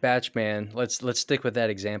the batchman, let's stick with that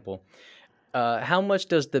example. How much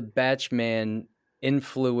does the batchman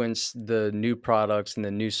influence the new products and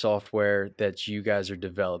the new software that you guys are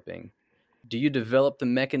developing? Do you develop the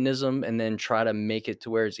mechanism and then try to make it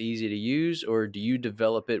to where it's easy to use, or do you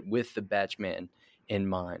develop it with the batchman in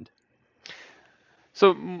mind?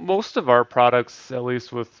 So most of our products, at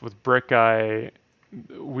least with Brickeye,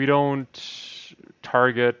 we don't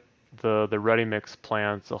target the ready mix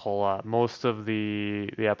plants a whole lot. Most of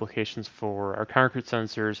the applications for our concrete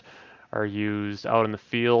sensors are used out in the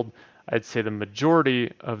field. I'd say the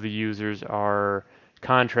majority of the users are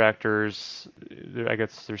contractors. I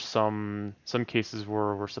guess there's some cases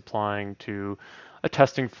where we're supplying to a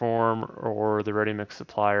testing firm or the ready mix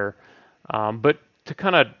supplier. But to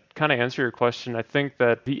kind of answer your question, I think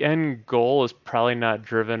that the end goal is probably not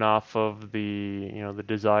driven off of the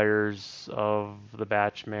desires of the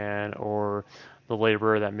batchman or the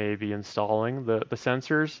laborer that may be installing the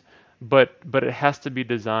sensors, but it has to be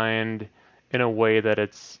designed in a way that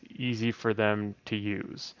it's easy for them to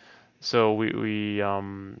use. So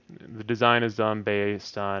the design is done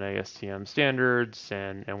based on ASTM standards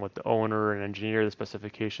and what the owner and engineer, the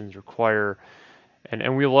specifications require.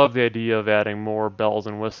 And we love the idea of adding more bells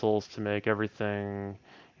and whistles to make everything,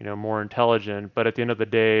 more intelligent. But at the end of the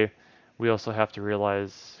day, we also have to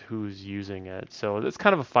realize who's using it. So it's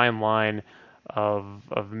kind of a fine line of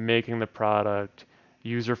making the product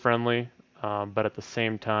user friendly, but at the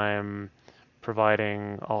same time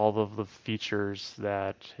providing all of the features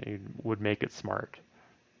that would make it smart.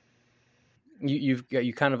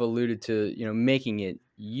 You kind of alluded to making it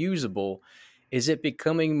usable. Is it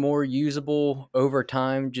becoming more usable over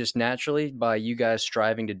time just naturally by you guys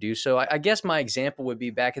striving to do so? I guess my example would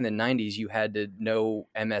be back in the 90s, you had to know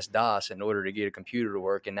MS-DOS in order to get a computer to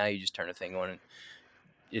work, and now you just turn a thing on and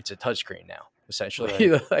it's a touchscre now, essentially.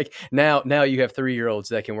 Right. Like now you have 3-year-olds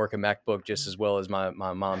that can work a MacBook just as well as my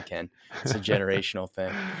mom can. It's a generational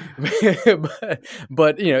thing.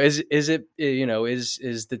 but is it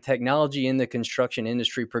is the technology in the construction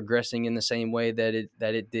industry progressing in the same way that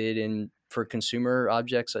it did for consumer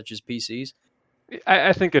objects such as PCs?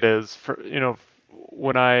 I think it is.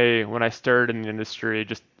 When I started in the industry,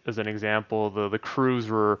 just as an example, the crews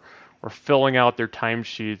were filling out their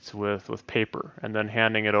timesheets with paper and then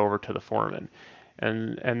handing it over to the foreman.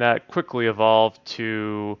 And that quickly evolved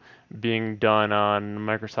to being done on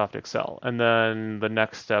Microsoft Excel. And then the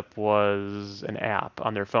next step was an app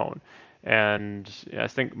on their phone. And I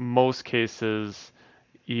think most cases,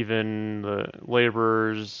 even the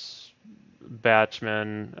laborers,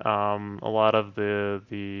 batchmen, a lot of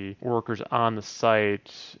the workers on the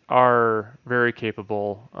site are very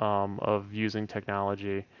capable of using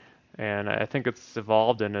technology. And I think it's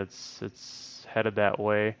evolved and it's headed that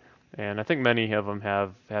way. And I think many of them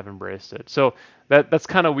have embraced it. So that's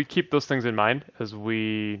kind of, we keep those things in mind as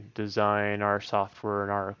we design our software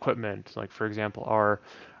and our equipment. Like, for example, our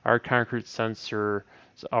concrete sensors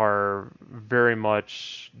are very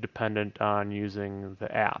much dependent on using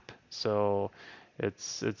the app. So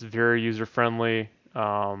It's very user friendly.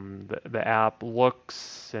 The app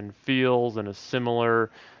looks and feels and is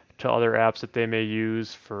similar to other apps that they may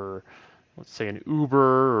use for, let's say, an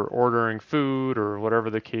Uber or ordering food or whatever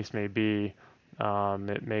the case may be.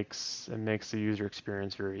 It makes the user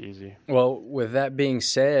experience very easy. Well, with that being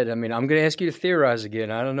said, I mean, I'm going to ask you to theorize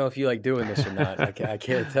again. I don't know if you like doing this or not. I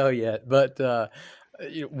can't tell yet. But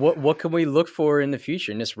what can we look for in the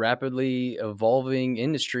future in this rapidly evolving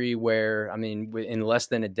industry where, I mean, in less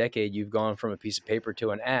than a decade, you've gone from a piece of paper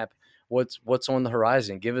to an app? What's on the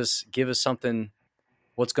horizon? Give us something.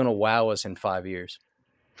 What's going to wow us in 5 years?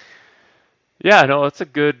 Yeah, no, that's a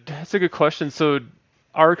good question. So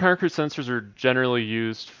our concrete sensors are generally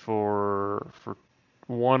used for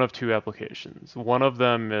one of two applications. One of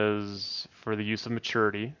them is for the use of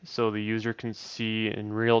maturity, so the user can see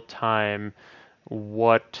in real time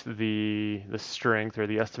what the strength or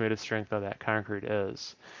the estimated strength of that concrete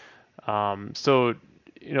is. So,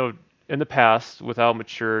 in the past, without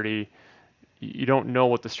maturity, you don't know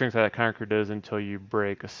what the strength of that concrete is until you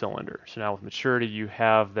break a cylinder. So now with maturity, you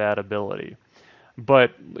have that ability.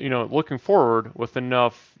 But, looking forward with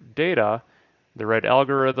enough data, the right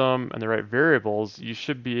algorithm and the right variables, you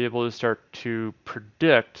should be able to start to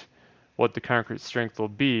predict what the concrete strength will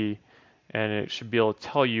be, and it should be able to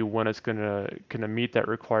tell you when it's gonna meet that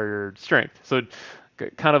required strength. So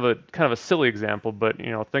kind of a silly example, but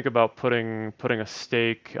think about putting a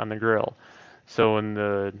steak on the grill. So in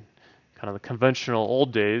the kind of the conventional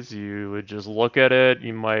old days, you would just look at it.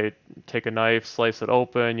 You might take a knife, slice it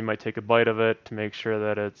open. You might take a bite of it to make sure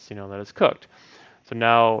that it's cooked. So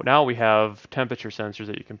now we have temperature sensors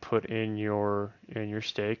that you can put in your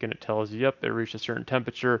steak, and it tells you, yep, it reached a certain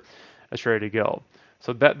temperature, it's ready to go.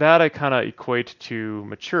 So that I kind of equate to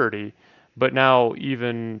maturity. But now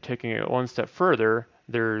even taking it one step further,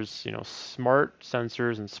 there's smart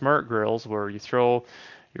sensors and smart grills where you throw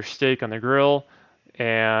your steak on the grill,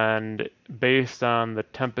 and based on the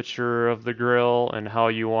temperature of the grill and how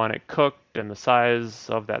you want it cooked and the size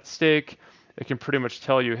of that steak, it can pretty much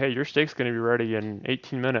tell you, hey, your steak's going to be ready in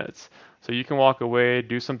 18 minutes. So you can walk away,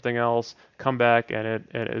 do something else, come back, and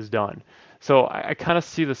it is done. So I kind of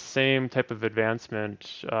see the same type of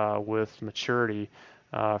advancement with maturity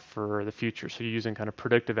for the future. So you're using kind of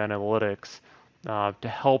predictive analytics to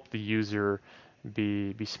help the user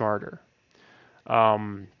be smarter.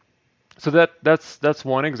 So that's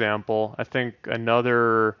one example. I think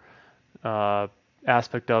another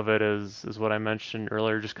aspect of it is what I mentioned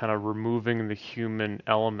earlier, just kind of removing the human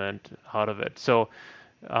element out of it. So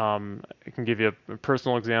I can give you a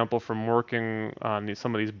personal example from working on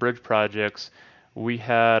some of these bridge projects. We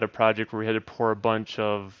had a project where we had to pour a bunch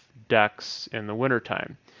of decks in the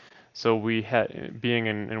wintertime. So we had, being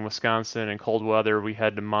in Wisconsin in cold weather, we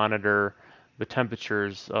had to monitor the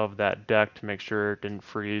temperatures of that deck to make sure it didn't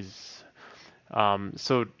freeze.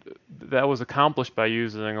 So that was accomplished by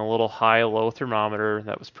using a little high-low thermometer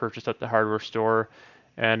that was purchased at the hardware store,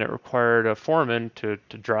 and it required a foreman to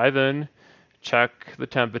drive in, check the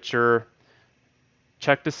temperature,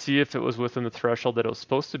 check to see if it was within the threshold that it was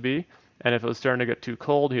supposed to be, and if it was starting to get too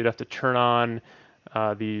cold, he'd have to turn on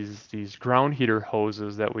these ground heater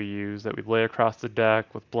hoses that we use, that we lay across the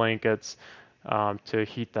deck with blankets to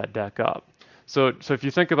heat that deck up. So if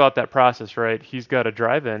you think about that process, right, he's got to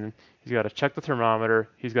drive in, he's got to check the thermometer,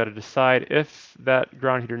 he's got to decide if that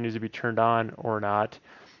ground heater needs to be turned on or not.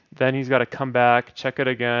 Then he's got to come back, check it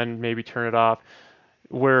again, maybe turn it off.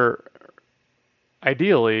 Where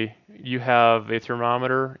ideally you have a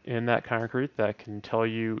thermometer in that concrete that can tell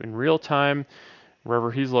you in real time,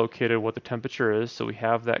 wherever he's located, what the temperature is. So we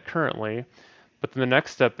have that currently. But then the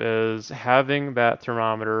next step is having that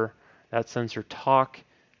thermometer, that sensor, talk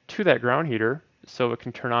to that ground heater so it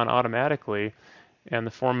can turn on automatically, and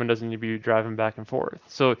the foreman doesn't need to be driving back and forth.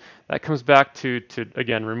 So that comes back to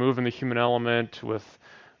again, removing the human element with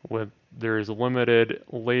there is limited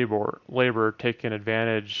labor taking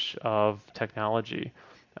advantage of technology.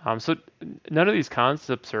 So none of these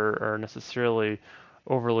concepts are necessarily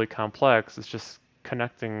overly complex. It's just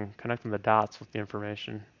connecting the dots with the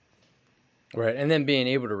information. Right, and then being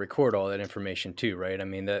able to record all that information too, right? I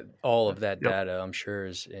mean, that all of that Yep. data, I'm sure,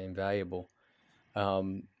 is invaluable.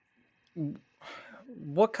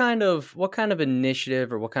 What kind of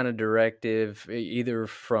initiative or what kind of directive, either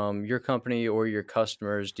from your company or your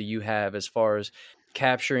customers, do you have as far as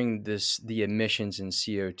capturing the emissions and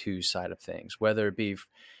CO2 side of things? Whether it be,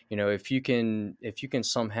 if you can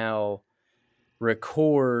somehow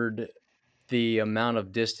record the amount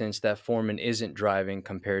of distance that foreman isn't driving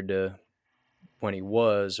compared to when he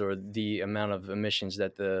was, or the amount of emissions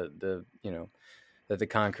that the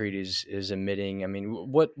concrete is emitting. I mean,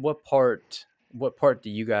 what part what part do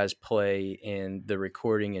you guys play in the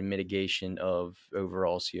recording and mitigation of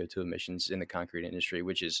overall CO2 emissions in the concrete industry,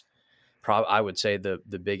 which is I would say the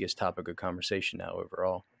biggest topic of conversation now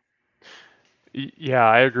overall? Yeah,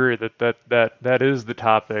 I agree that is the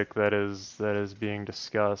topic that is being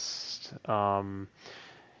discussed.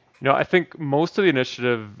 I think most of the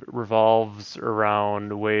initiative revolves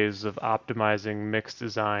around ways of optimizing mix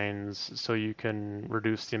designs so you can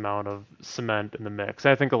reduce the amount of cement in the mix.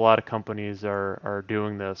 I think a lot of companies are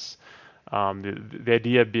doing this. The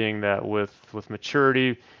idea being that with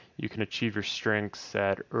maturity, you can achieve your strengths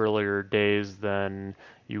at earlier days than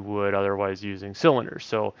you would otherwise using cylinders.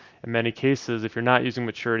 So in many cases, if you're not using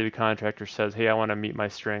maturity, the contractor says, hey, I want to meet my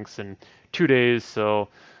strengths in 2 days, so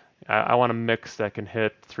I want a mix that can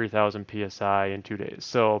hit 3,000 psi in 2 days.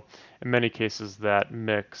 So in many cases, that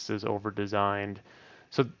mix is over-designed.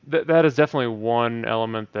 So that is definitely one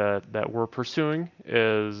element that we're pursuing,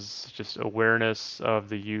 is just awareness of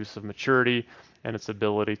the use of maturity and its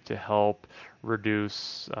ability to help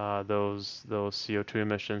reduce those CO2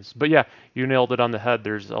 emissions. But yeah, you nailed it on the head.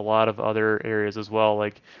 There's a lot of other areas as well,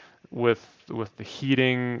 like with the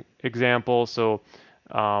heating example. So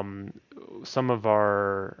some of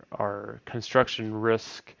our construction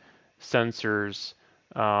risk sensors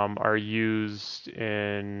are used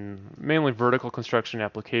in mainly vertical construction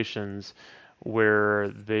applications, where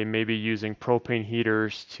they may be using propane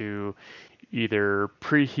heaters to either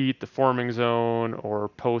preheat the forming zone or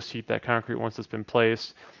post-heat that concrete once it's been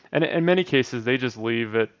placed. And in many cases, they just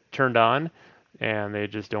leave it turned on and they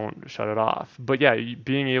just don't shut it off. But yeah,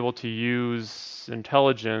 being able to use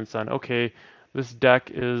intelligence on, okay, this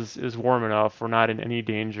deck is warm enough, we're not in any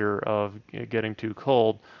danger of getting too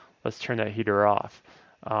cold, let's turn that heater off.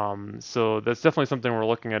 So that's definitely something we're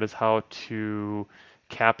looking at, is how to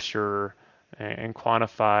capture and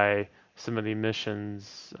quantify some of the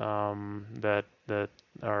emissions that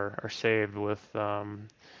are saved with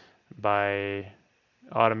by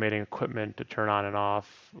automating equipment to turn on and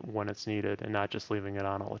off when it's needed and not just leaving it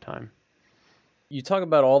on all the time. You talk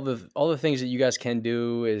about all the things that you guys can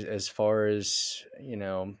do as far as,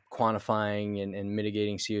 quantifying and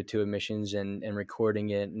mitigating CO2 emissions and recording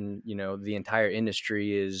it, and the entire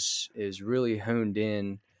industry is really honed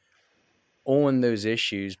in on those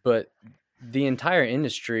issues. But the entire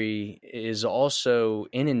industry is also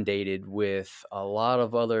inundated with a lot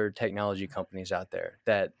of other technology companies out there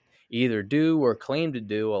that either do or claim to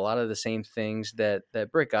do a lot of the same things that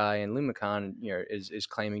BrickEye and Lumicon is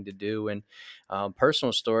claiming to do. And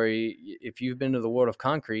personal story, if you've been to the World of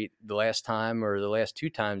Concrete the last time or the last 2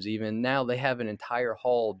 times even, now they have an entire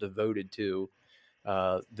hall devoted to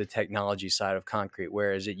the technology side of concrete,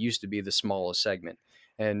 whereas it used to be the smallest segment.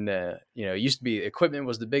 And, it used to be equipment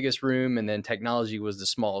was the biggest room, and then technology was the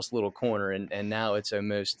smallest little corner. And now it's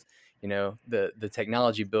almost, the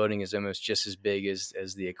technology building is almost just as big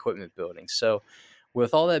as the equipment building. So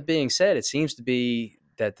with all that being said, it seems to be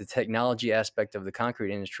that the technology aspect of the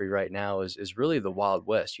concrete industry right now is really the Wild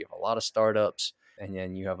West. You have a lot of startups, and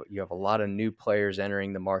then you have a lot of new players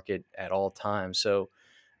entering the market at all times. So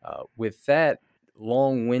with that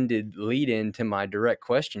long-winded lead in to my direct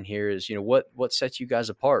question here is, what sets you guys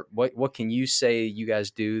apart? What can you say you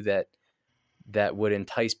guys do that would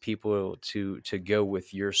entice people to go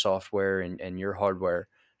with your software and your hardware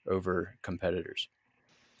over competitors?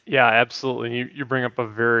 Yeah, absolutely. You bring up a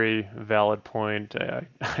very valid point.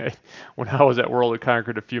 When I was at World of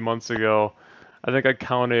Concrete a few months ago, I think I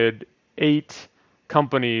counted 8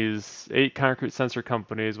 concrete sensor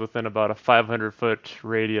companies within about a 500-foot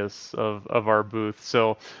radius of our booth.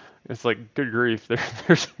 So it's like, good grief,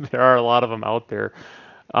 there are a lot of them out there.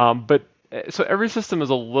 But so every system is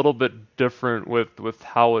a little bit different with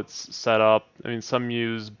how it's set up. I mean, some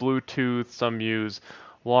use Bluetooth, some use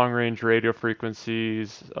long-range radio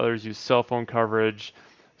frequencies, others use cell phone coverage.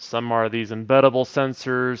 Some are these embeddable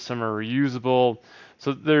sensors, some are reusable.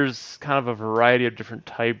 So there's kind of a variety of different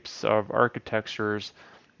types of architectures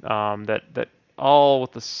that all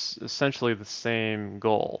with essentially the same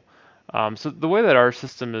goal. So the way that our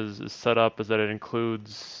system is set up is that it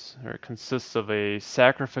consists of a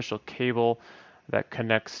sacrificial cable that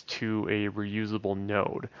connects to a reusable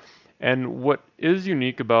node. And what is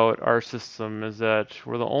unique about our system is that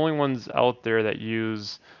we're the only ones out there that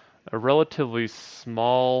use a relatively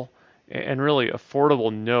small and really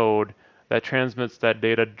affordable node that transmits that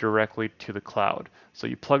data directly to the cloud. So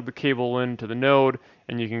you plug the cable into the node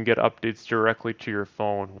and you can get updates directly to your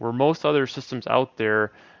phone, where most other systems out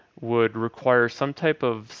there would require some type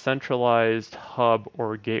of centralized hub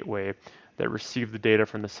or gateway that receive the data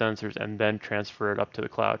from the sensors and then transfer it up to the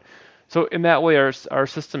cloud. So in that way, our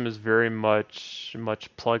system is very much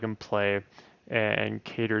plug and play, and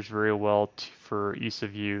caters very well for ease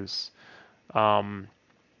of use.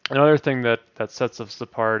 Another thing that sets us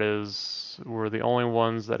apart is we're the only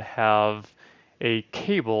ones that have a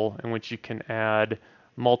cable in which you can add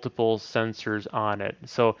multiple sensors on it.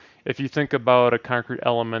 So if you think about a concrete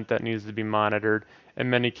element that needs to be monitored, in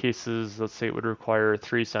many cases, let's say it would require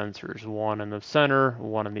 3 sensors, one in the center,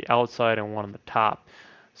 one on the outside, and one on the top.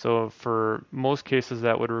 So for most cases,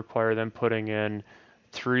 that would require them putting in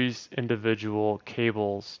 3 individual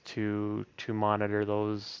cables to monitor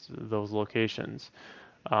those locations.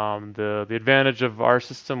 The advantage of our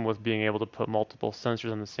system with being able to put multiple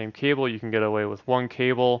sensors on the same cable, you can get away with one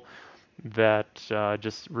cable that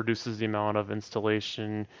just reduces the amount of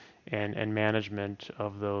installation and management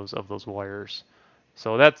of those wires.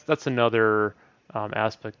 So that's another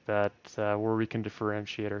aspect that where we can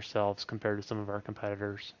differentiate ourselves compared to some of our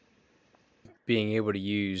competitors. Being able to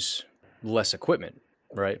use less equipment,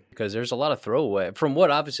 right? Because there's a lot of throwaway from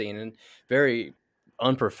what I've seen, and very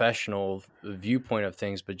unprofessional viewpoint of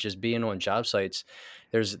things, but just being on job sites,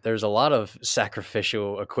 there's a lot of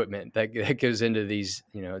sacrificial equipment that goes into these,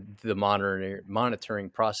 the monitoring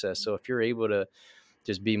process. So if you're able to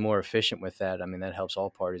just be more efficient with that, I mean, that helps all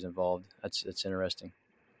parties involved. That's interesting.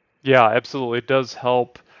 Yeah, absolutely. It does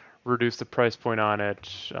help reduce the price point on it.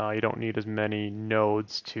 You don't need as many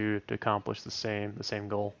nodes to accomplish the same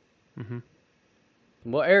goal. Mm-hmm.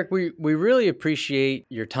 Well, Eric, we really appreciate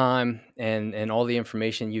your time and all the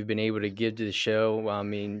information you've been able to give to the show. I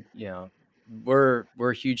mean,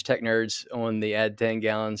 we're huge tech nerds on the Add 10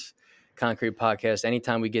 Gallons Concrete podcast.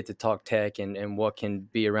 Anytime we get to talk tech and what can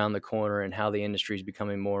be around the corner and how the industry is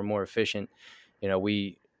becoming more and more efficient,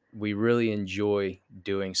 we really enjoy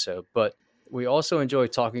doing so. But we also enjoy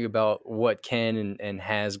talking about what can and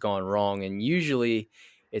has gone wrong. And usually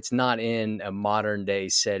it's not in a modern day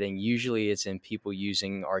setting. Usually it's in people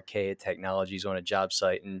using archaic technologies on a job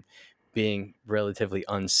site and being relatively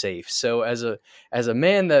unsafe. So as a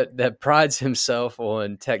man that prides himself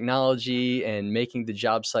on technology and making the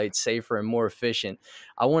job site safer and more efficient,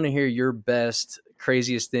 I want to hear your best,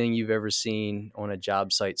 craziest thing you've ever seen on a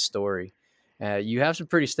job site story. You have some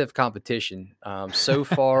pretty stiff competition. So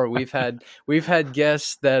far, we've had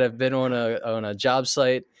guests that have been on a job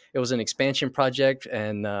site. It was an expansion project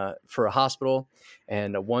and for a hospital,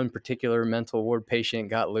 and one particular mental ward patient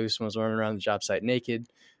got loose and was running around the job site naked.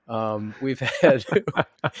 We've actually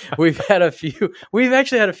had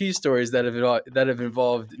a few stories that have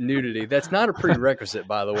involved nudity. That's not a prerequisite,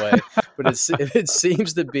 by the way, but it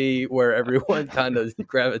seems to be where everyone kind of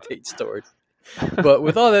gravitates towards. But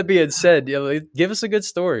with all that being said, give us a good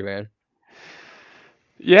story, man.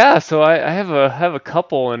 Yeah, so I have a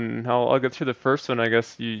couple, and I'll get through the first one. I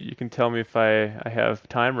guess you can tell me if I have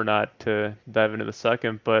time or not to dive into the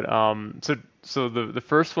second. But so the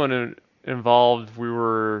first one involved, we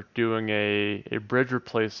were doing a bridge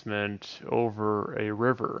replacement over a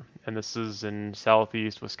river, and this is in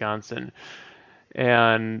southeast Wisconsin.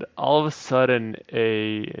 And all of a sudden,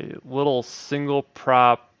 a little single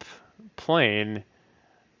prop plane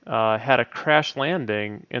had a crash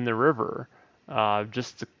landing in the river.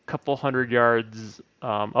 Just a couple hundred yards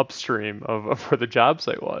upstream of where the job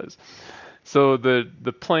site was. So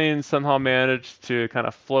the plane somehow managed to kind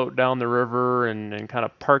of float down the river and kind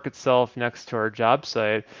of park itself next to our job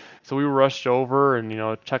site. So we rushed over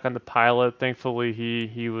and check on the pilot. Thankfully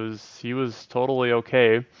he was totally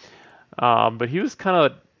okay, but he was kind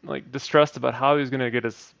of like distressed about how he was going to get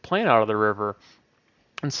his plane out of the river.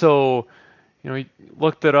 And so he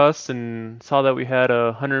looked at us and saw that we had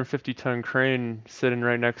a 150-ton crane sitting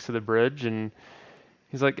right next to the bridge, and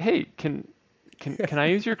he's like, "Hey, can I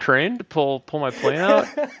use your crane to pull my plane out?"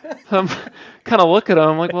 I'm kind of look at him.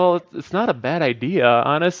 I'm like, "Well, it's not a bad idea,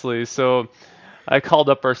 honestly." So I called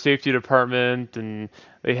up our safety department, and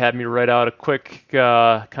they had me write out a quick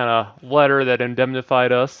kind of letter that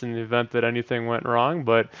indemnified us in the event that anything went wrong.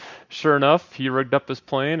 But sure enough, he rigged up his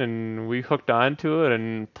plane, and we hooked onto it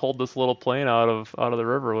and pulled this little plane out of the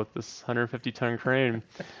river with this 150-ton crane.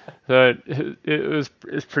 So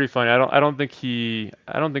it's pretty funny. I don't think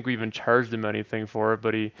we even charged him anything for it,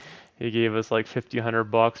 but he gave us like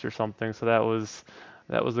 $100 or something. So that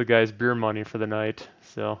was the guy's beer money for the night.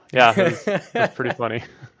 So yeah, that's pretty funny.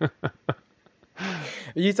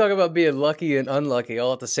 You talk about being lucky and unlucky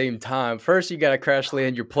all at the same time. First, you got to crash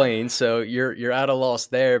land your plane, so you're at a loss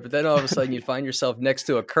there. But then all of a sudden, you find yourself next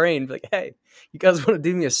to a crane. Like, hey, you guys want to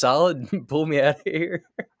do me a solid and pull me out of here?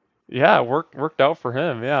 Yeah, it worked out for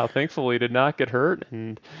him. Yeah, thankfully, he did not get hurt,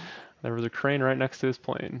 and there was a crane right next to his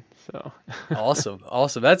plane. So Awesome.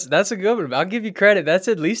 That's a good one. I'll give you credit. That's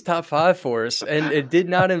at least top 5 for us, and it did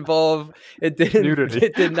not involve Nudity.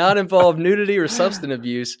 It did not involve nudity or substance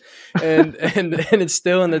abuse, and it's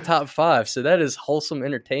still in the top 5. So that is wholesome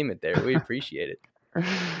entertainment there. We appreciate it.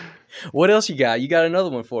 What else you got? You got another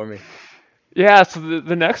one for me? Yeah, so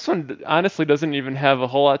the next one honestly doesn't even have a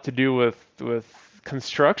whole lot to do with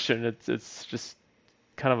construction. It's just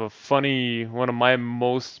kind of a funny, one of my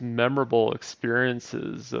most memorable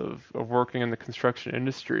experiences of working in the construction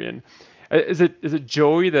industry. And is it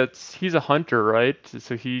Joey he's a hunter, right?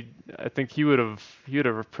 So I think he would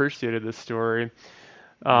have appreciated this story.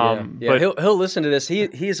 Yeah, But he'll listen to this.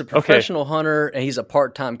 He's a professional hunter, and he's a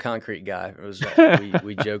part-time concrete guy. It was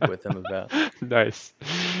we joke with him about. Nice.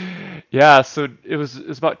 Yeah, so it was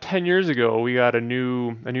about 10 years ago. We got a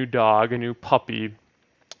new dog, a new puppy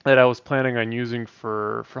that I was planning on using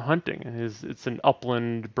for hunting. It's an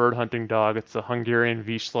upland bird hunting dog. It's a Hungarian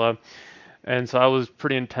Vizsla. And so I was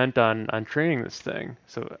pretty intent on training this thing.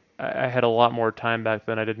 So I had a lot more time back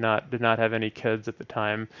then. I did not have any kids at the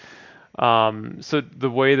time. So the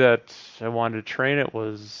way that I wanted to train it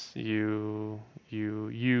was you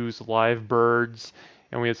use live birds,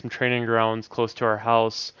 and we had some training grounds close to our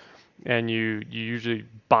house, and you usually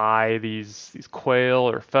buy these quail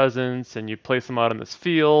or pheasants, and you place them out in this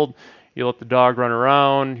field. You let the dog run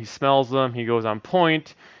around. He smells them. He goes on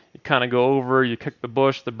point. You kind of go over. You kick the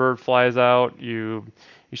bush. The bird flies out. You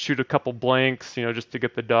shoot a couple blanks, just to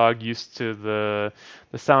get the dog used to the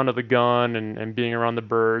sound of the gun and being around the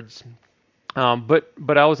birds.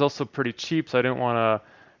 But I was also pretty cheap, so I didn't want to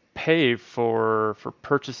pay for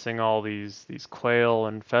purchasing all these quail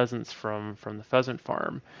and pheasants from the pheasant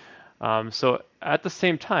farm. So at the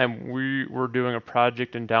same time, we were doing a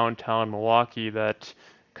project in downtown Milwaukee that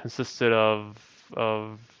consisted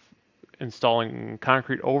of installing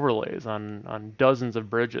concrete overlays on dozens of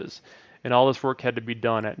bridges. And all this work had to be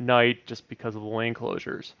done at night just because of the lane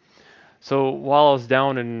closures. So while I was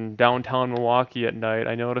down in downtown Milwaukee at night,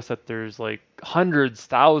 I noticed that there's like hundreds,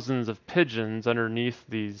 thousands of pigeons underneath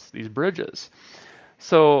these bridges.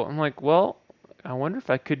 So I'm like, well, I wonder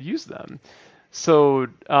if I could use them. So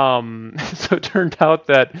so it turned out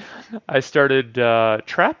that I started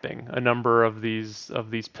trapping a number of these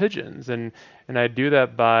pigeons, and I do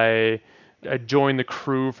that by I joined the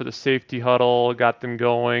crew for the safety huddle, got them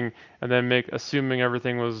going, and then assuming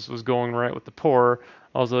everything was going right with the pour,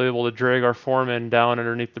 I was able to drag our foreman down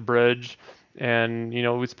underneath the bridge, and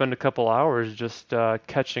we'd spend a couple hours just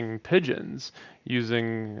catching pigeons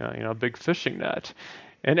using a big fishing net.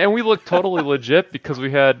 And we looked totally legit because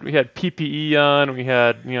we had PPE on, we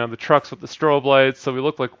had the trucks with the strobe lights, so we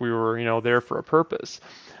looked like we were there for a purpose.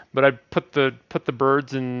 But I put the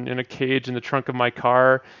birds in a cage in the trunk of my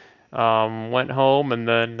car, went home, and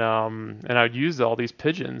then and I would use all these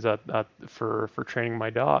pigeons for training my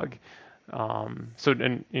dog. So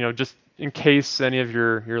just in case any of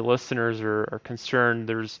your listeners are concerned,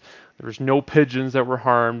 there was no pigeons that were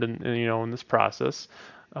harmed in this process.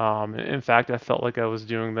 In fact, I felt like I was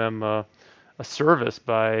doing them a service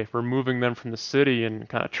by removing them from the city and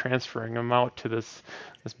kind of transferring them out to this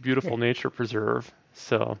beautiful nature preserve.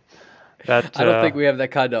 So that I don't think we have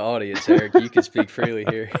that kind of audience, Eric. You can speak freely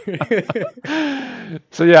here.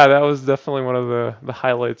 So yeah, that was definitely one of the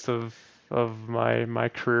highlights of my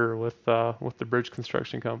career with the bridge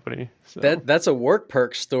construction company. So. That's a work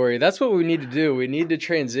perk story. That's what we need to do. We need to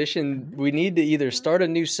transition. We need to either start a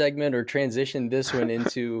new segment or transition this one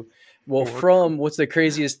into, from what's the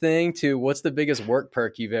craziest thing to what's the biggest work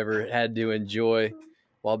perk you've ever had to enjoy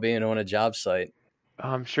while being on a job site.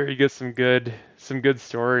 I'm sure you get some good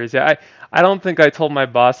stories. Yeah, I don't think I told my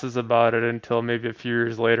bosses about it until maybe a few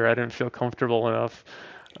years later. I didn't feel comfortable enough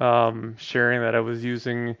sharing that I was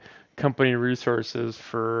using company resources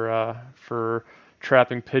for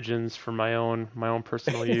trapping pigeons for my own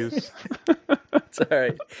personal use. It's all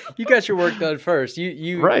right. You got your work done first.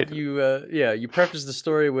 You right. You prefaced the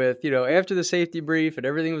story with, after the safety brief and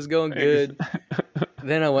everything was going good,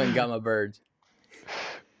 then I went and got my birds.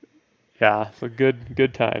 Yeah, so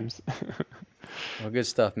good times. Well, good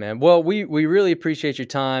stuff, man. Well, we really appreciate your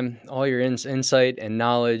time, all your insight and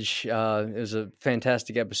knowledge. It was a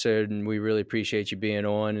fantastic episode, and we really appreciate you being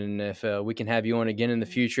on. And if we can have you on again in the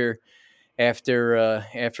future, after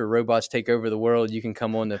robots take over the world, you can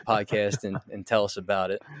come on the podcast and tell us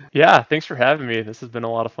about it. Yeah, thanks for having me. This has been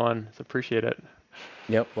a lot of fun. So appreciate it.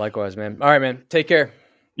 Yep, likewise, man. All right, man. Take care.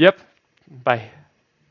 Yep. Bye.